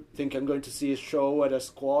think I'm going to see a show at a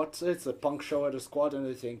squat. It's a punk show at a squat, and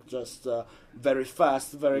they think just very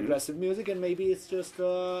fast, very aggressive music, and maybe it's just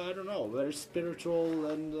I don't know, very spiritual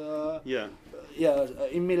and Yeah.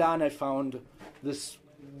 In Milan I found this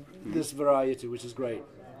variety, which is great.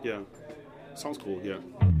 Yeah. Sounds cool. Yeah.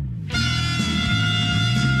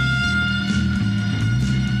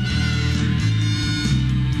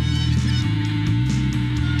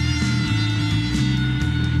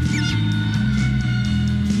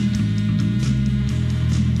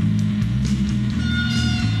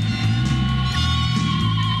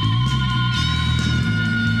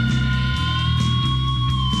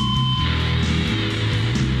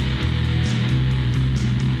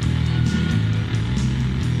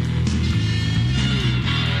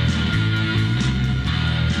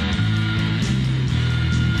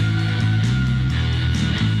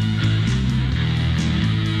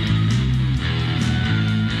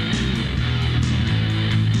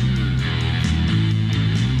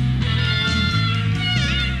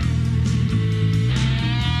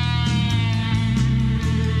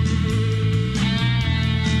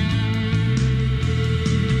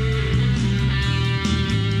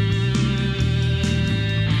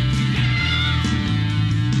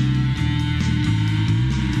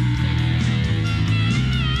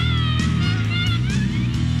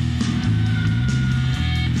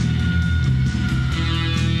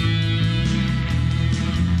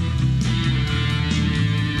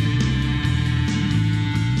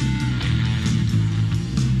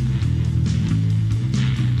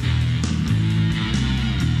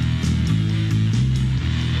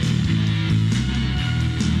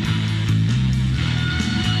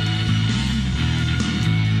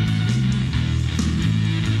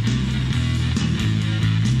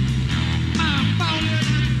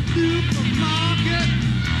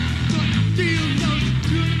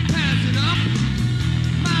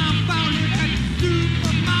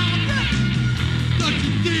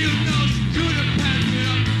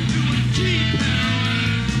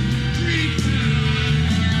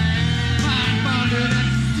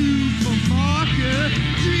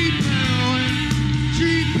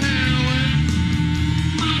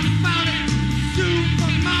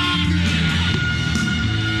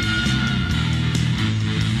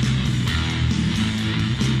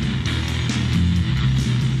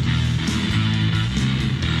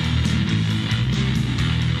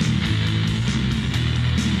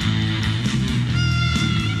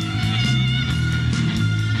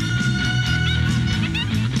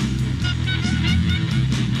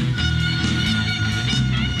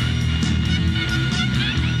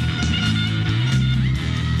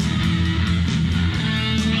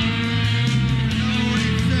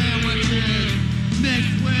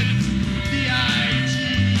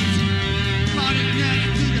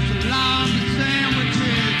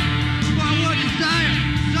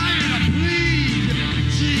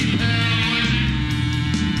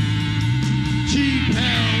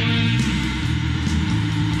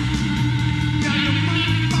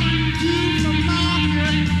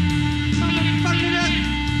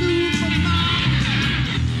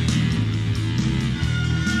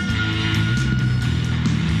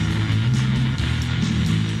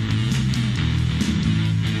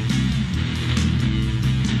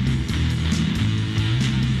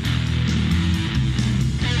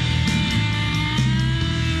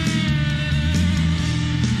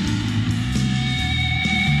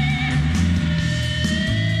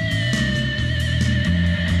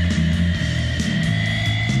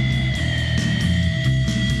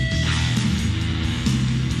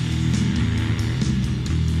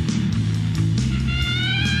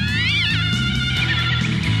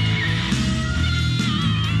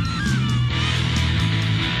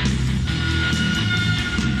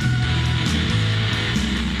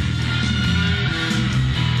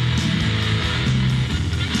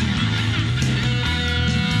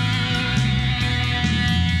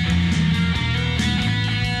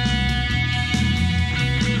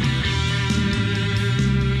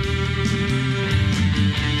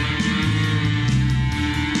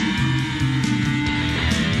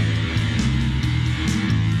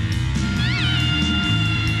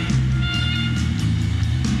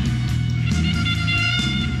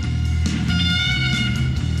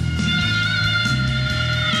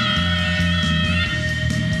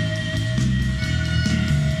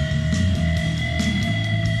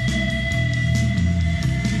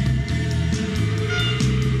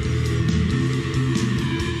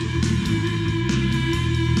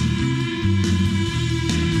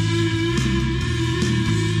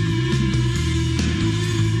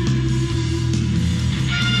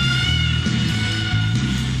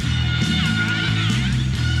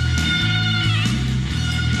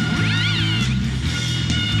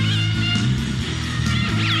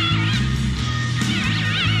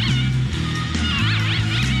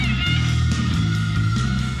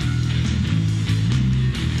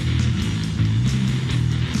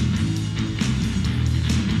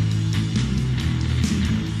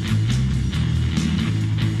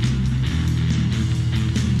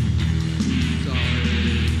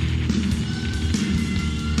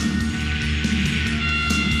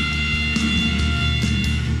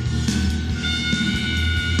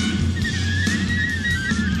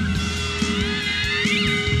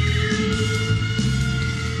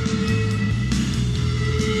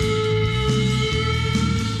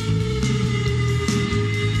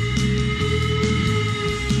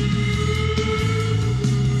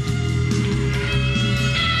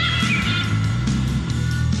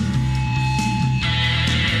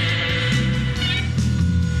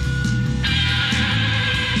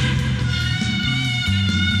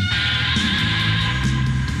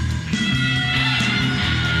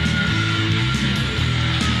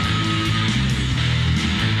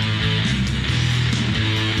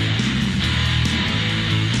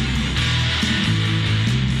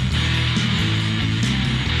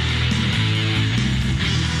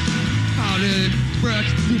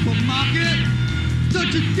 supermarket.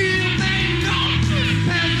 Such a deal made no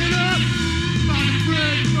pass it up. Buy the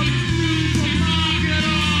bread from the supermarket.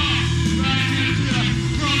 Oh, right into the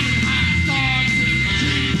frozen hot dogs and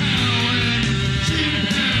cheap heroin. Cheap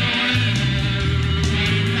heroin.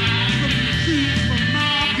 From the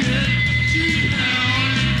supermarket. Cheap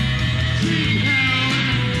heroin. Cheap heroin.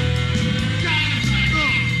 Got it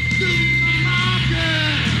from the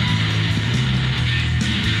supermarket.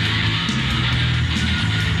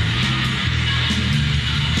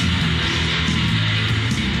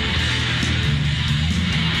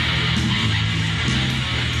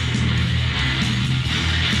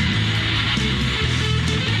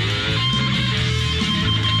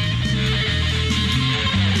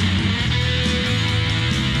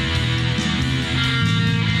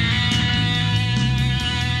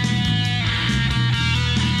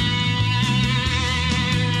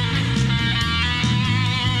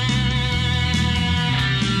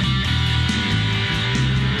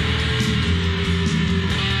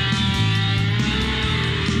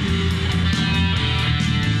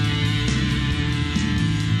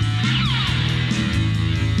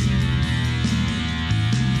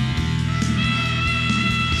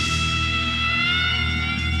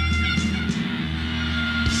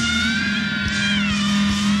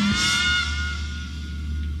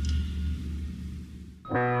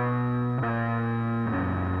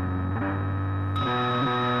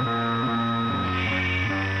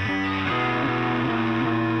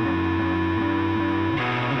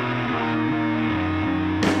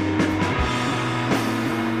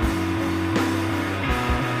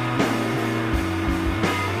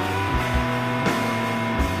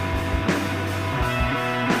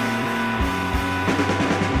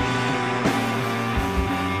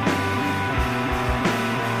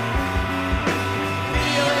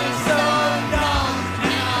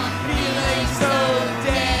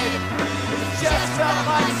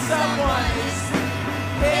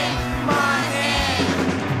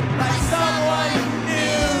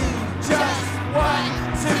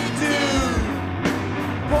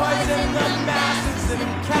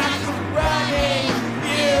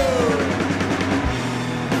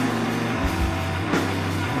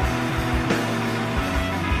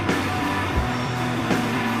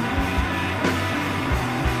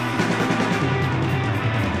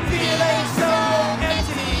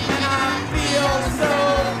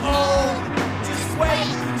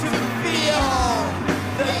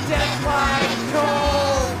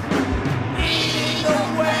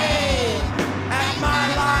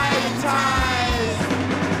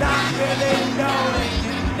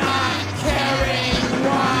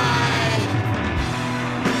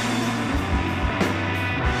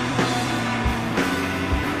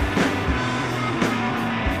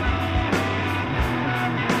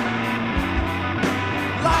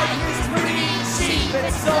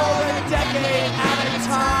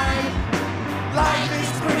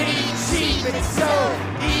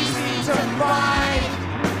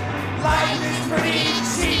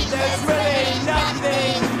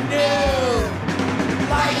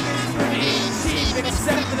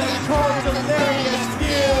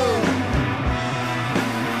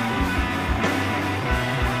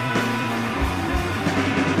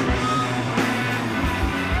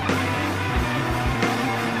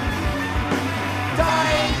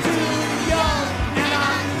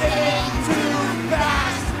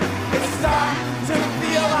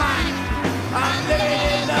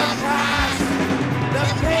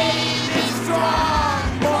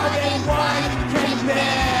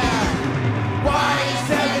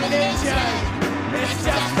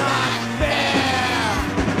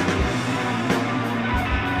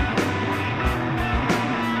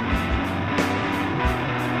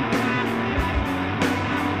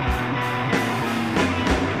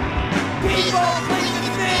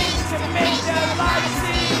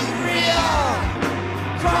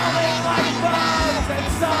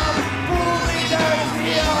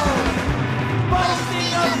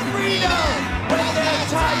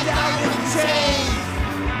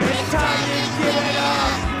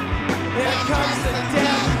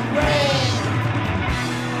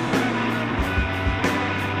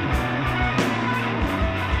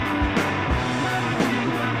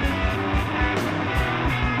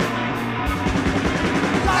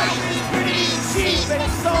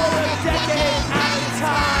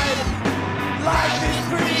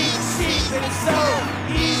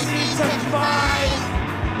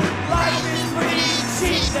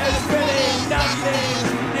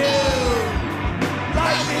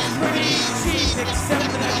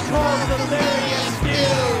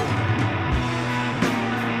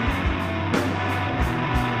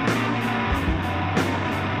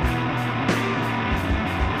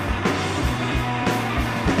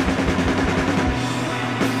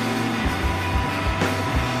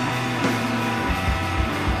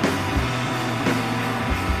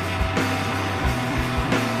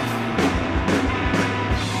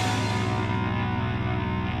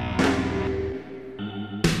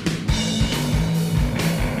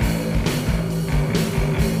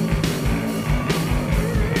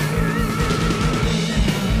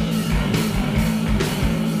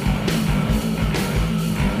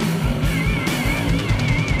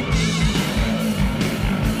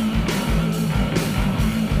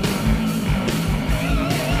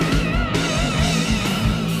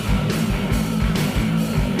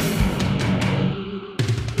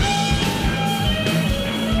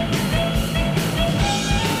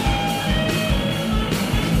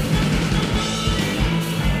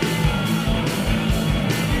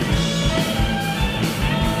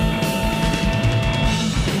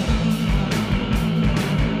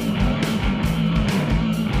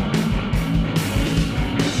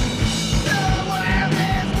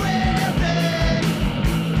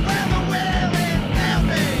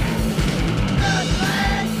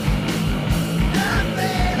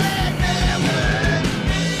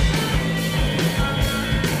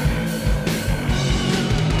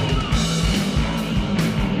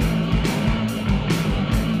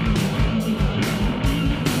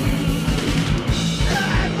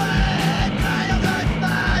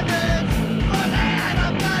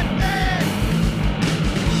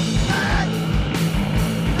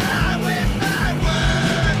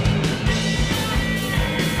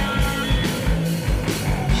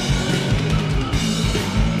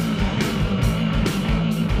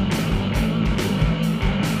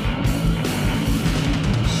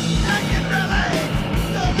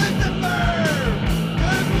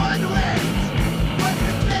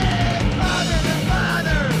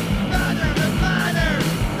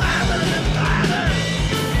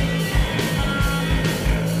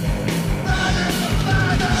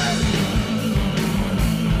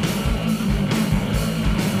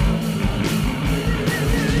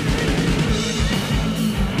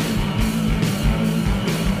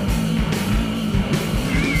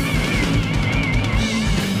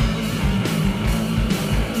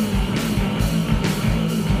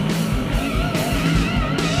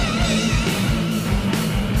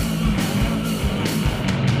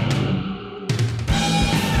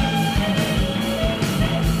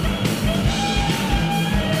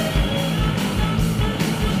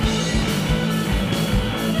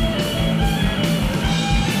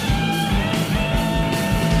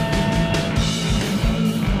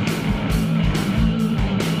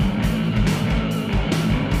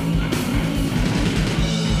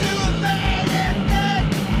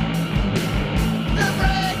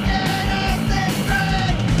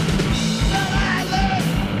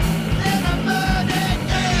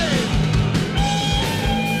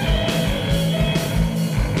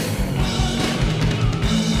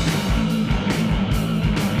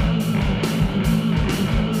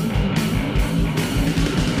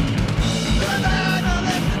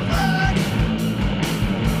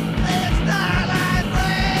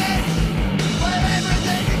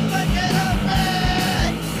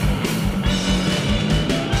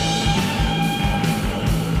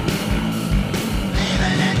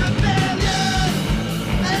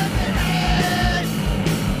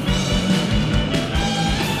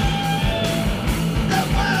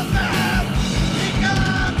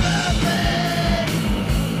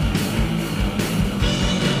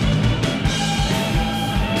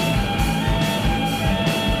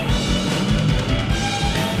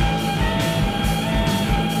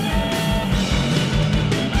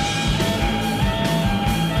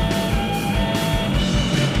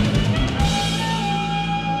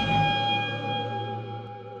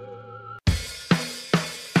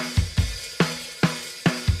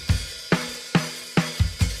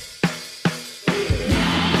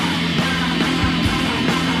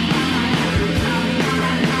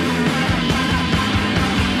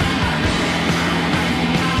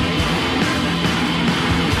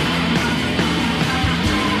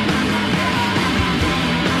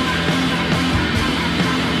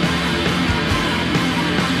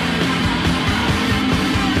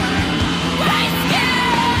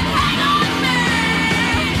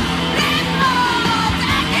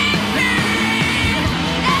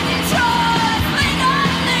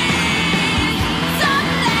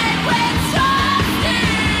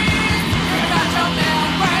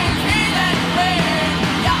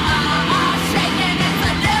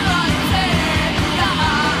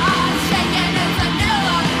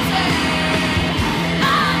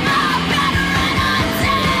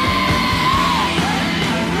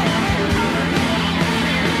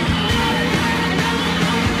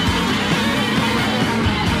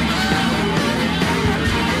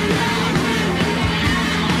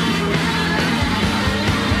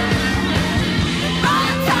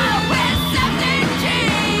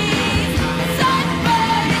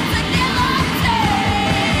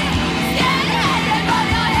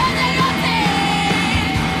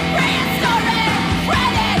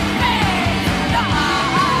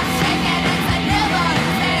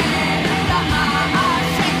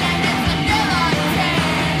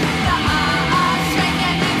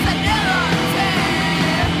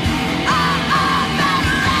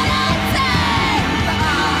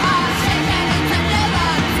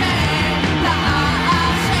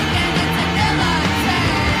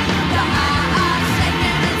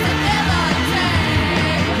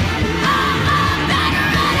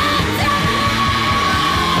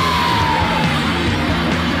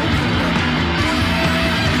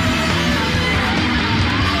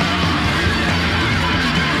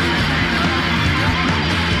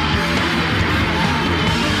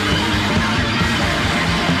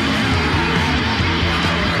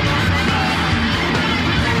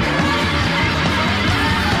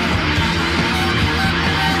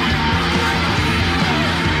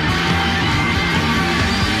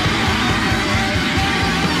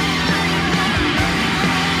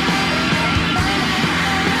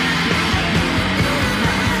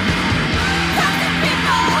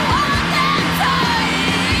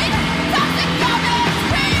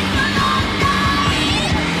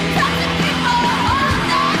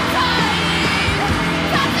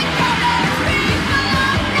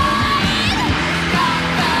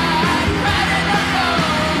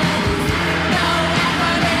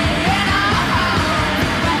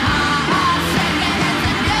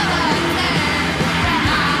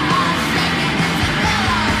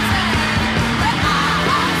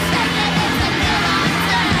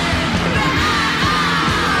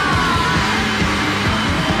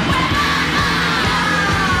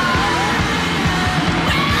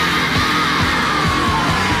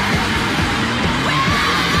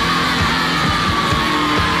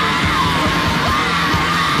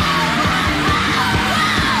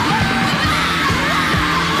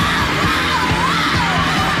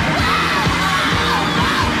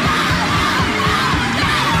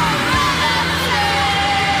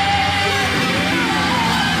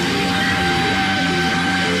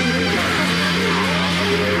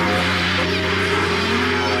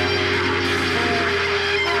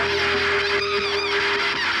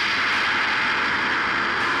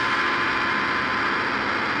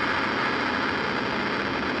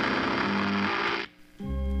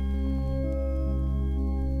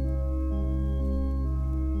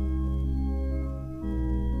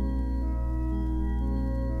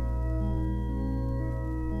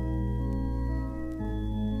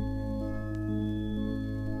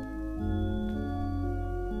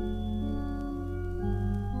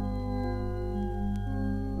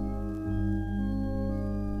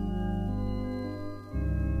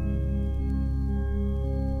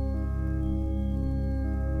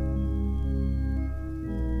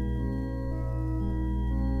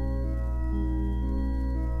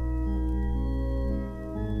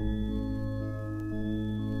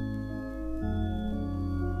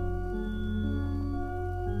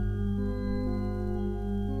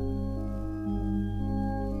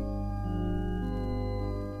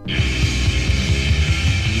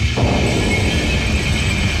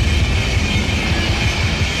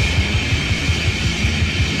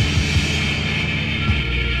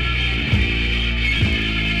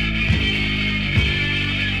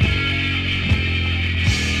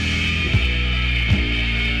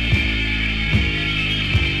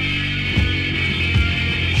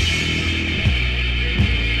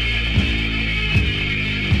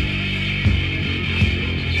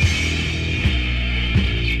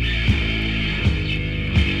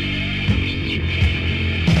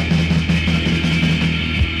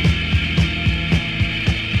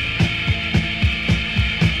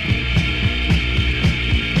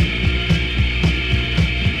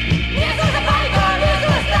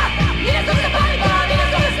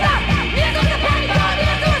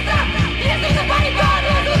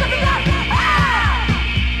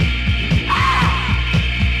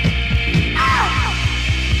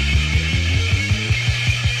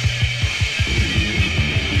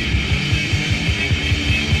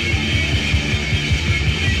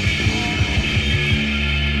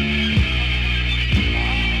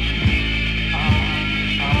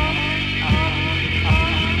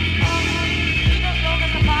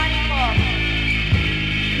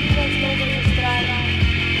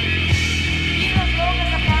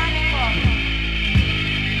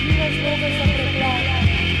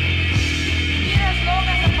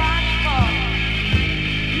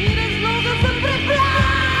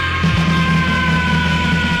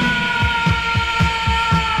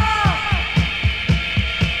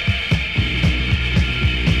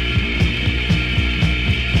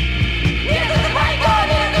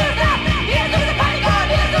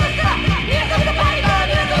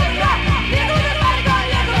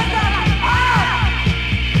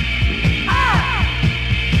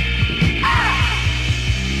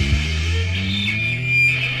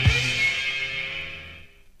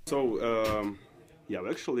 So, yeah,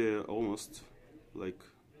 actually, almost like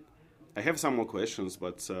I have some more questions,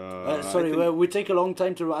 but sorry, I think- we take a long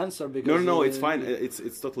time to answer because. no, it's fine.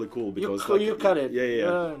 It's totally cool because You cut it.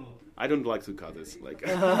 Yeah. I don't like to cut it. Like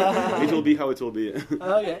it will be how it will be.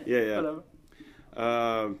 Okay. Yeah. Whatever.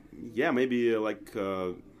 Yeah, maybe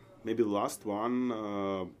maybe the last one.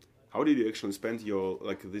 How did you actually spend your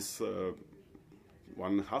this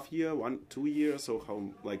 1.5 year, 2 years? So how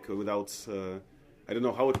without? I don't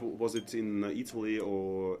know how was it in Italy,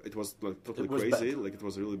 or it was totally It was crazy. bad. Like it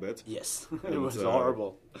was really bad. Yes, it And, was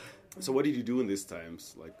horrible. So what did you do in these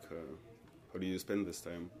times? How did you spend this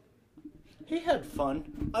time? He had fun.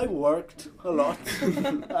 I worked a lot.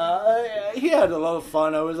 He had a lot of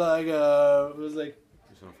fun. I was like,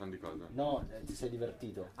 Mi sono fan di cosa? no, ti sei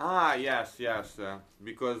divertito. Ah, yes,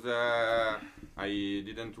 because I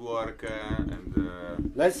didn't work and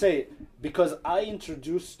Let's say because I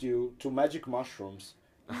introduced you to magic mushrooms.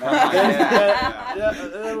 yeah.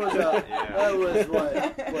 That was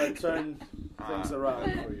what turned things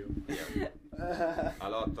around for you. A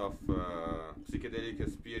lot of psychedelic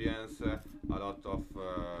experience, a lot of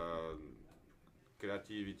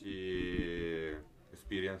creativity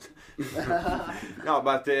experience. No,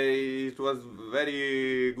 but it was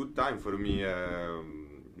very good time for me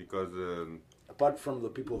because Apart from the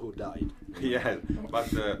people who died. yes,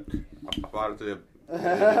 but apart the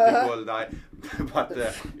people die, but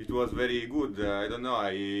it was very good. I don't know.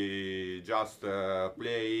 I just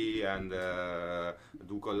play and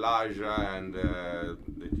do collage and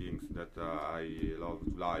the things that I love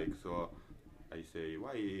to like. So I say,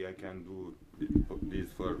 why I can do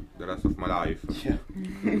this for the rest of my life? Yeah.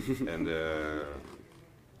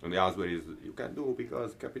 And the answer is, you can do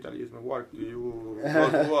because capitalism work. You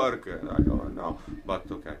don't work. I go, no, but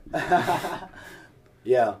okay.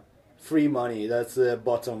 Yeah, free money. That's the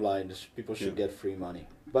bottom line. People should get free money.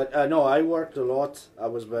 But no, I worked a lot. I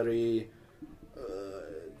was very,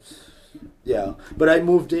 yeah. But I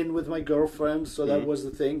moved in with my girlfriend, so that was the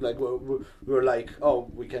thing. Like we were like, oh,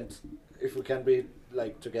 we can't. If we can be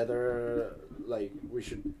like together, like we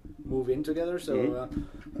should move in together. So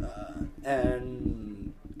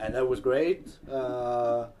and that was great.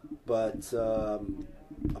 But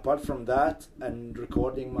apart from that, and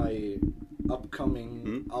recording my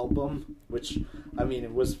upcoming album, which I mean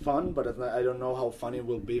it was fun, but I don't know how fun it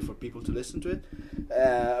will be for people to listen to it.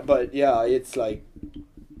 But yeah, it's like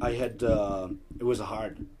I had it was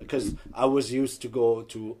hard because I was used to go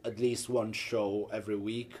to at least one show every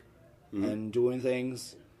week and doing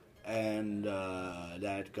things, and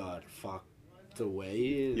that got fucked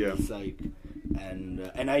away. Yeah. It's like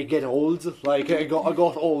and I get old. Like I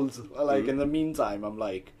got old. Like in the meantime, I'm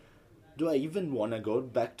like, do I even want to go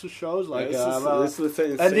back to shows? Like,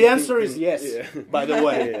 and the answer is yes. Yeah. By the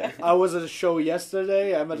way, Yeah. I was at a show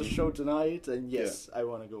yesterday. I'm at a show tonight, and yes, I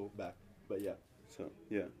want to go back. But yeah, So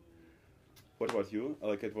yeah. What about you?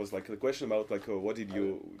 Like it was like the question about what did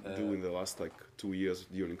you do in the last 2 years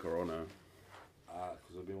during Corona?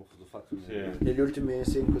 Cosa abbiamo fatto? negli ultimi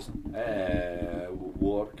 5.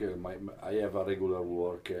 Work. I have a regular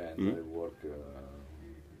work and I work.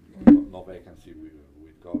 No vacancy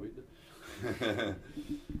with COVID,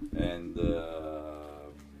 and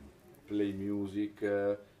play music.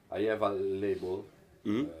 I have a label,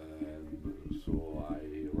 and so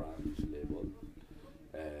I run this label,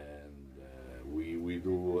 and we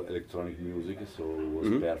do electronic music. So it was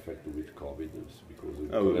perfect with COVID because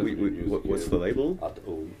What's the label? at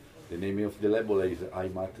home. The name of the label is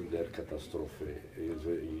Heimat der Katastrophe. Is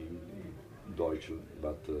in Deutsch,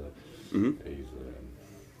 but is.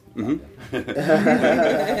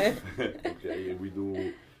 Okay, we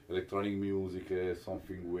do electronic music,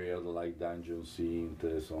 something weird like dungeon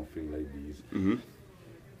synth, something like this,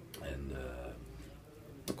 and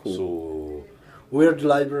Cool. so Weird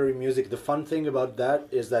library music. The fun thing about that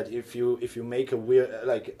is that if you make a weird,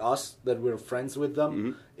 like us that we're friends with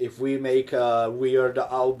them, if we make a weird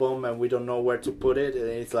album and we don't know where to put it, and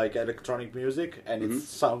it's like electronic music and it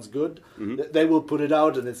sounds good, they will put it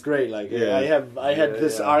out and it's great. Like I had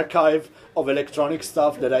this archive of electronic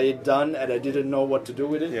stuff that I had done and I didn't know what to do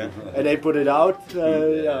with it, and they put it out.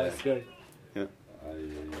 Yeah, it's great.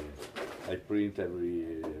 I print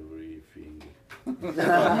everything. What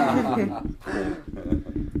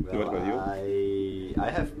about you? I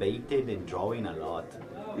have painted and drawing a lot.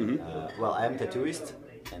 Well, I am a tattooist,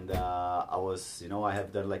 and I was, I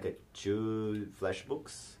have done like 2 flash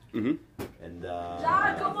books, and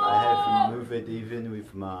I have moved it even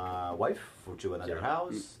with my wife to another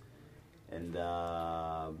house, and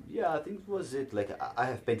yeah, I think it was it. Like I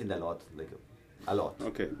have painted a lot, like a lot.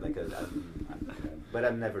 Okay. Like but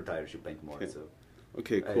I'm never tired to paint more. So.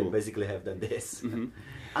 Okay, I cool. basically have done this.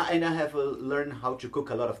 And I have learned how to cook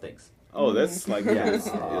a lot of things. Oh, that's like Yeah.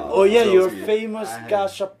 Oh yeah, tells your me. famous I have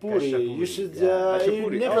kashapuri. kashapuri, You should. yeah. You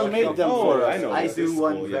Kashapuri. never Oh, made them oh, for I us. know. I this do is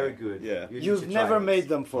one cool, very yeah. good. Yeah. You need You've to try never it. made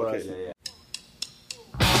them for Okay. us. Yeah, yeah.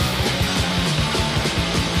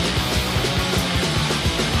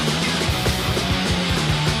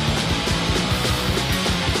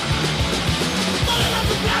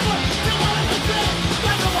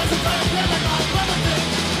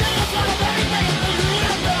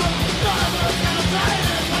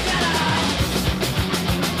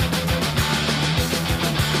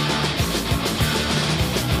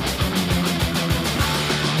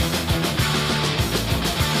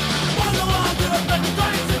 Cuando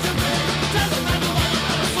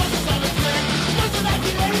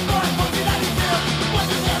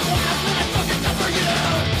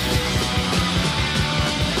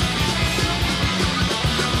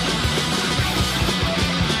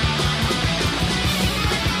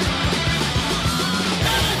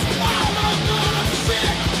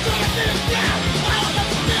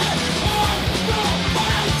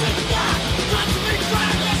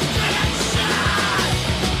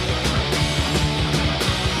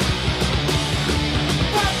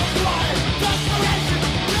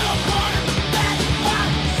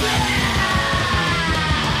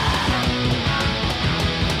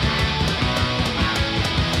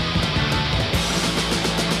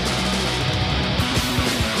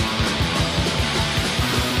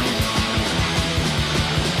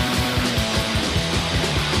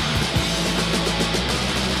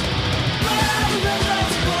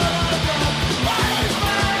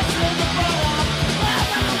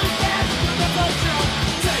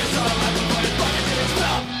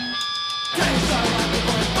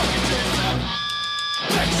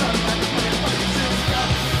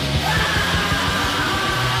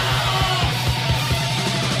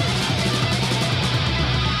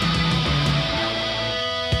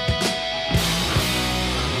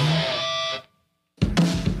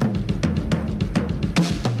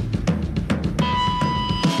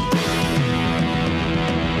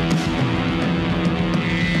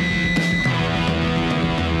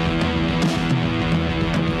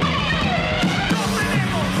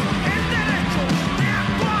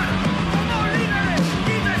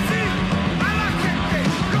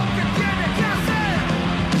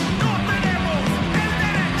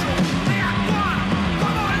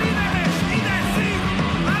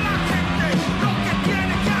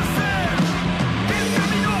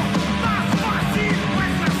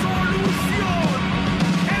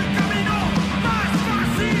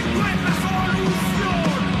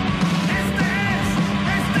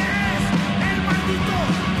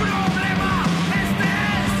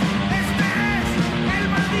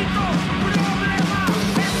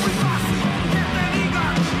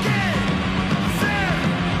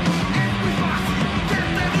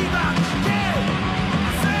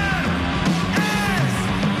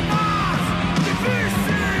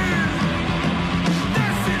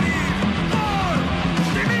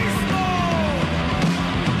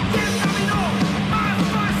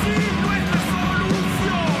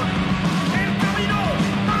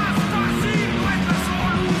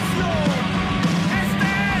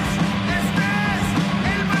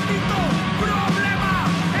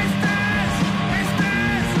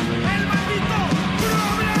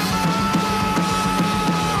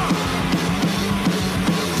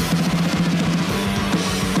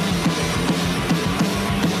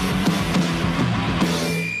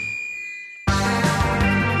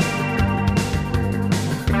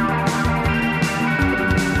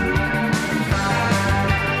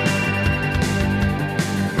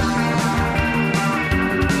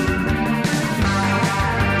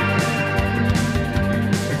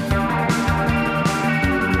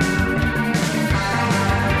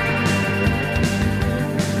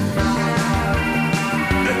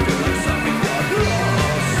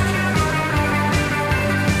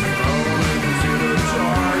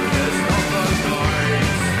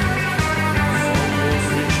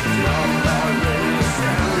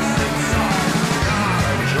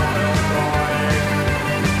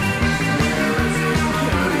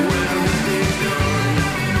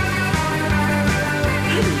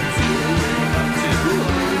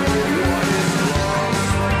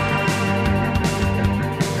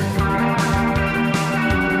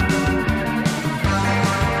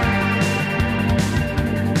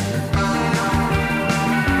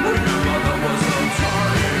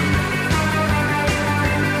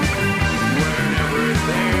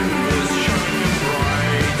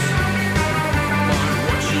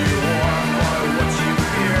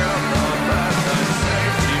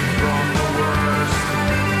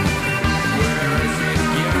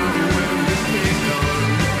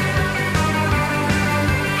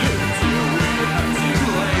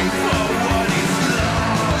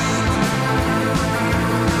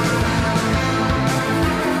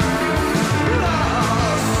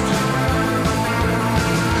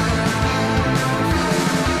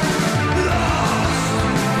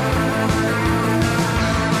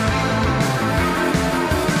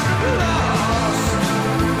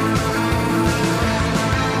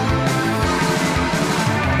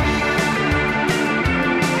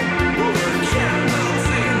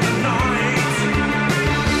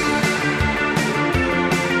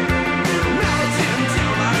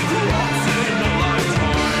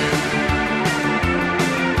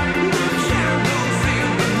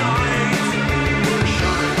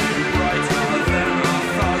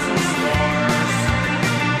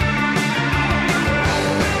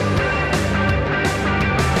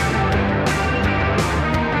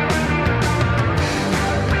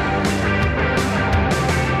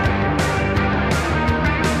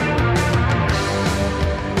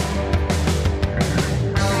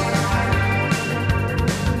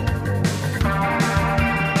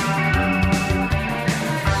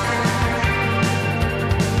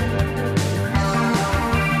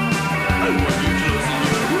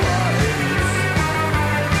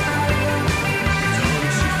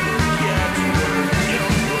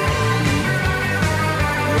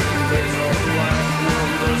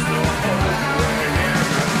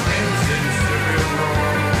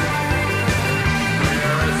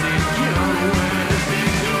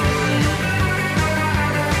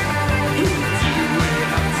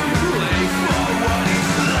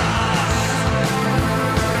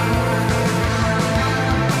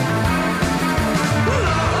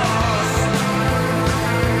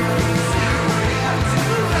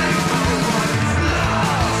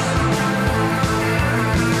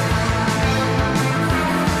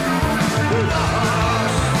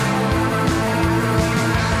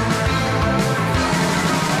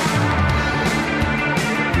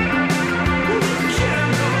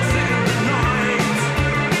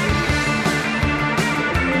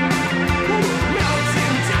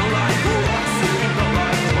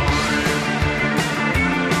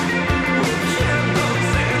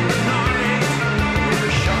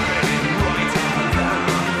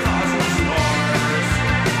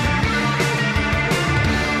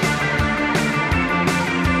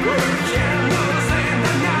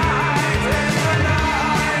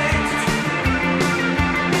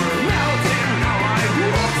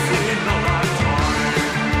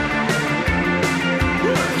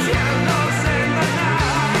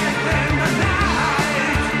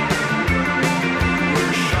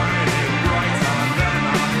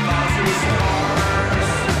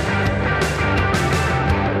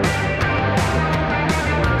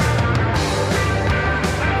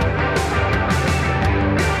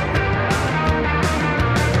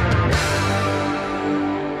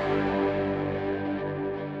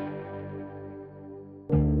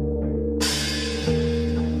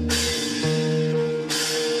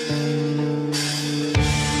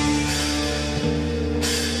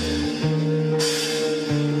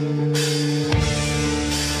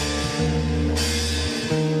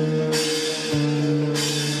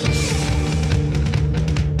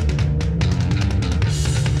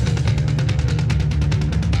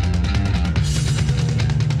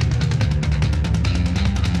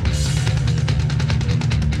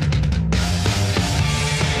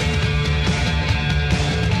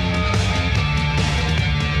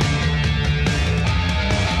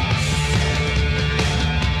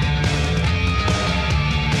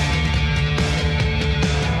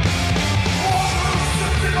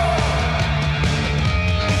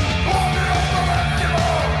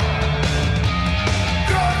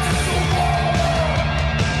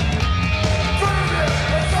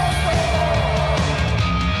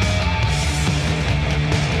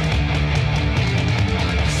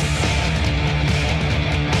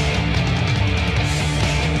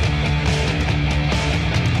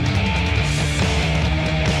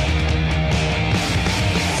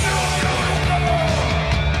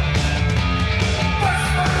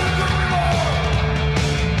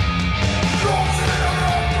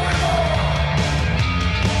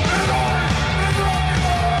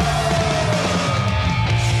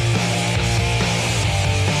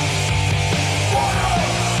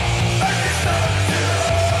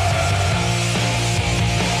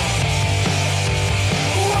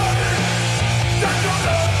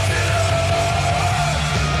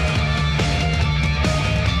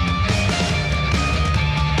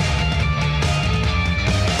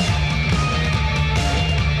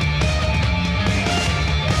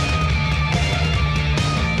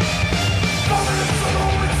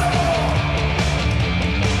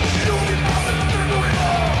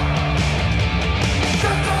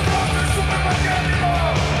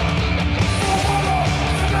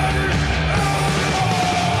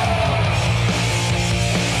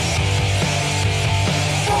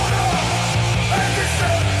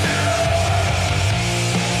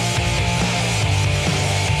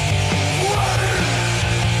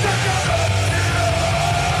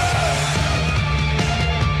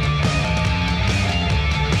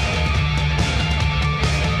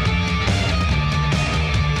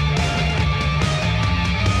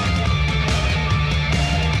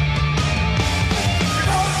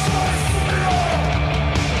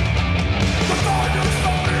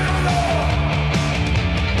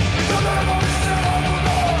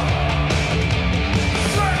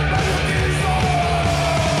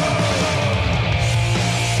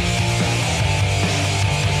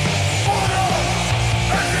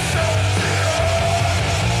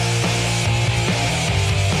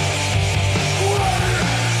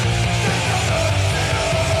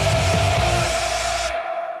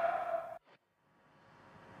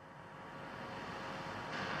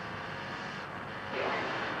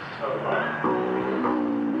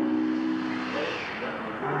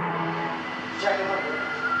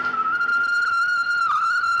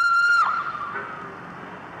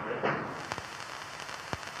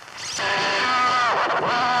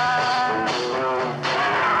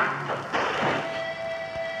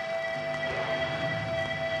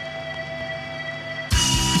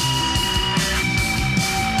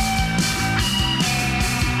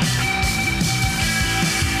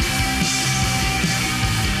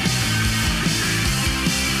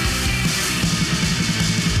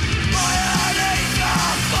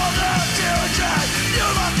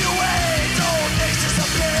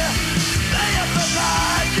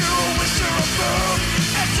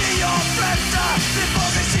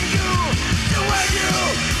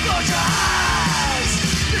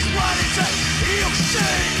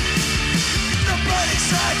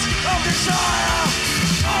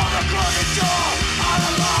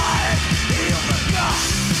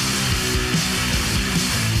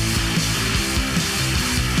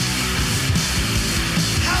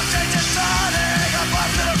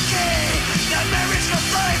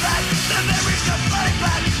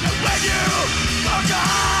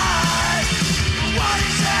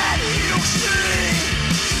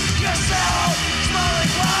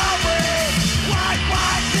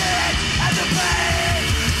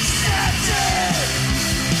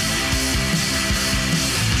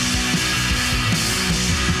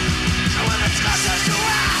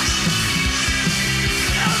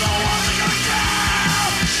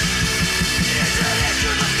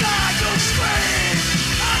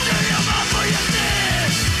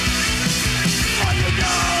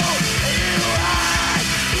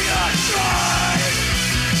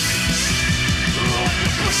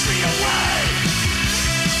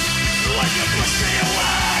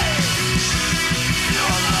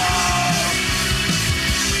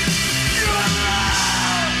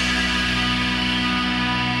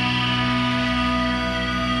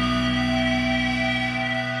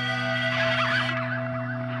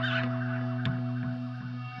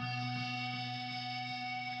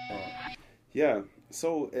Yeah.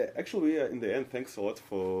 So actually, in the end, thanks a lot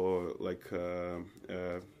for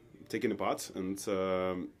taking a part. And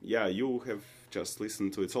yeah, you have just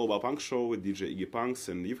listened to It's All About Punk show with DJ Iggy Punks.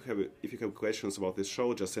 And if you have questions about this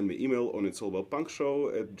show, just send me email on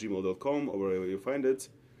it'sallaboutpunkshow@gmail.com or wherever you find it.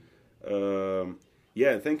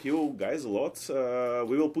 Yeah, thank you guys a lot.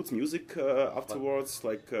 We will put music afterwards.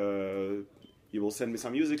 You will send me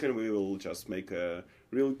some music, and we will just make a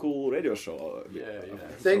really cool radio show.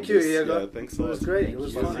 Thank you, Diego. Yeah, thanks a lot. It was great. It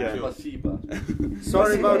was fun. Yeah. Спасибо.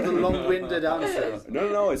 Sorry about the long-winded answers.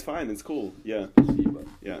 No, it's fine. It's cool. Yeah. Спасибо.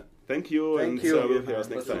 Yeah. Thank you, Thank and you. we'll hear us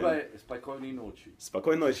next Спасибо. time. Спокойной ночи.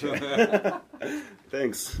 Спокойной ночи.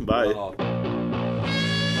 Thanks. Bye. Bravo.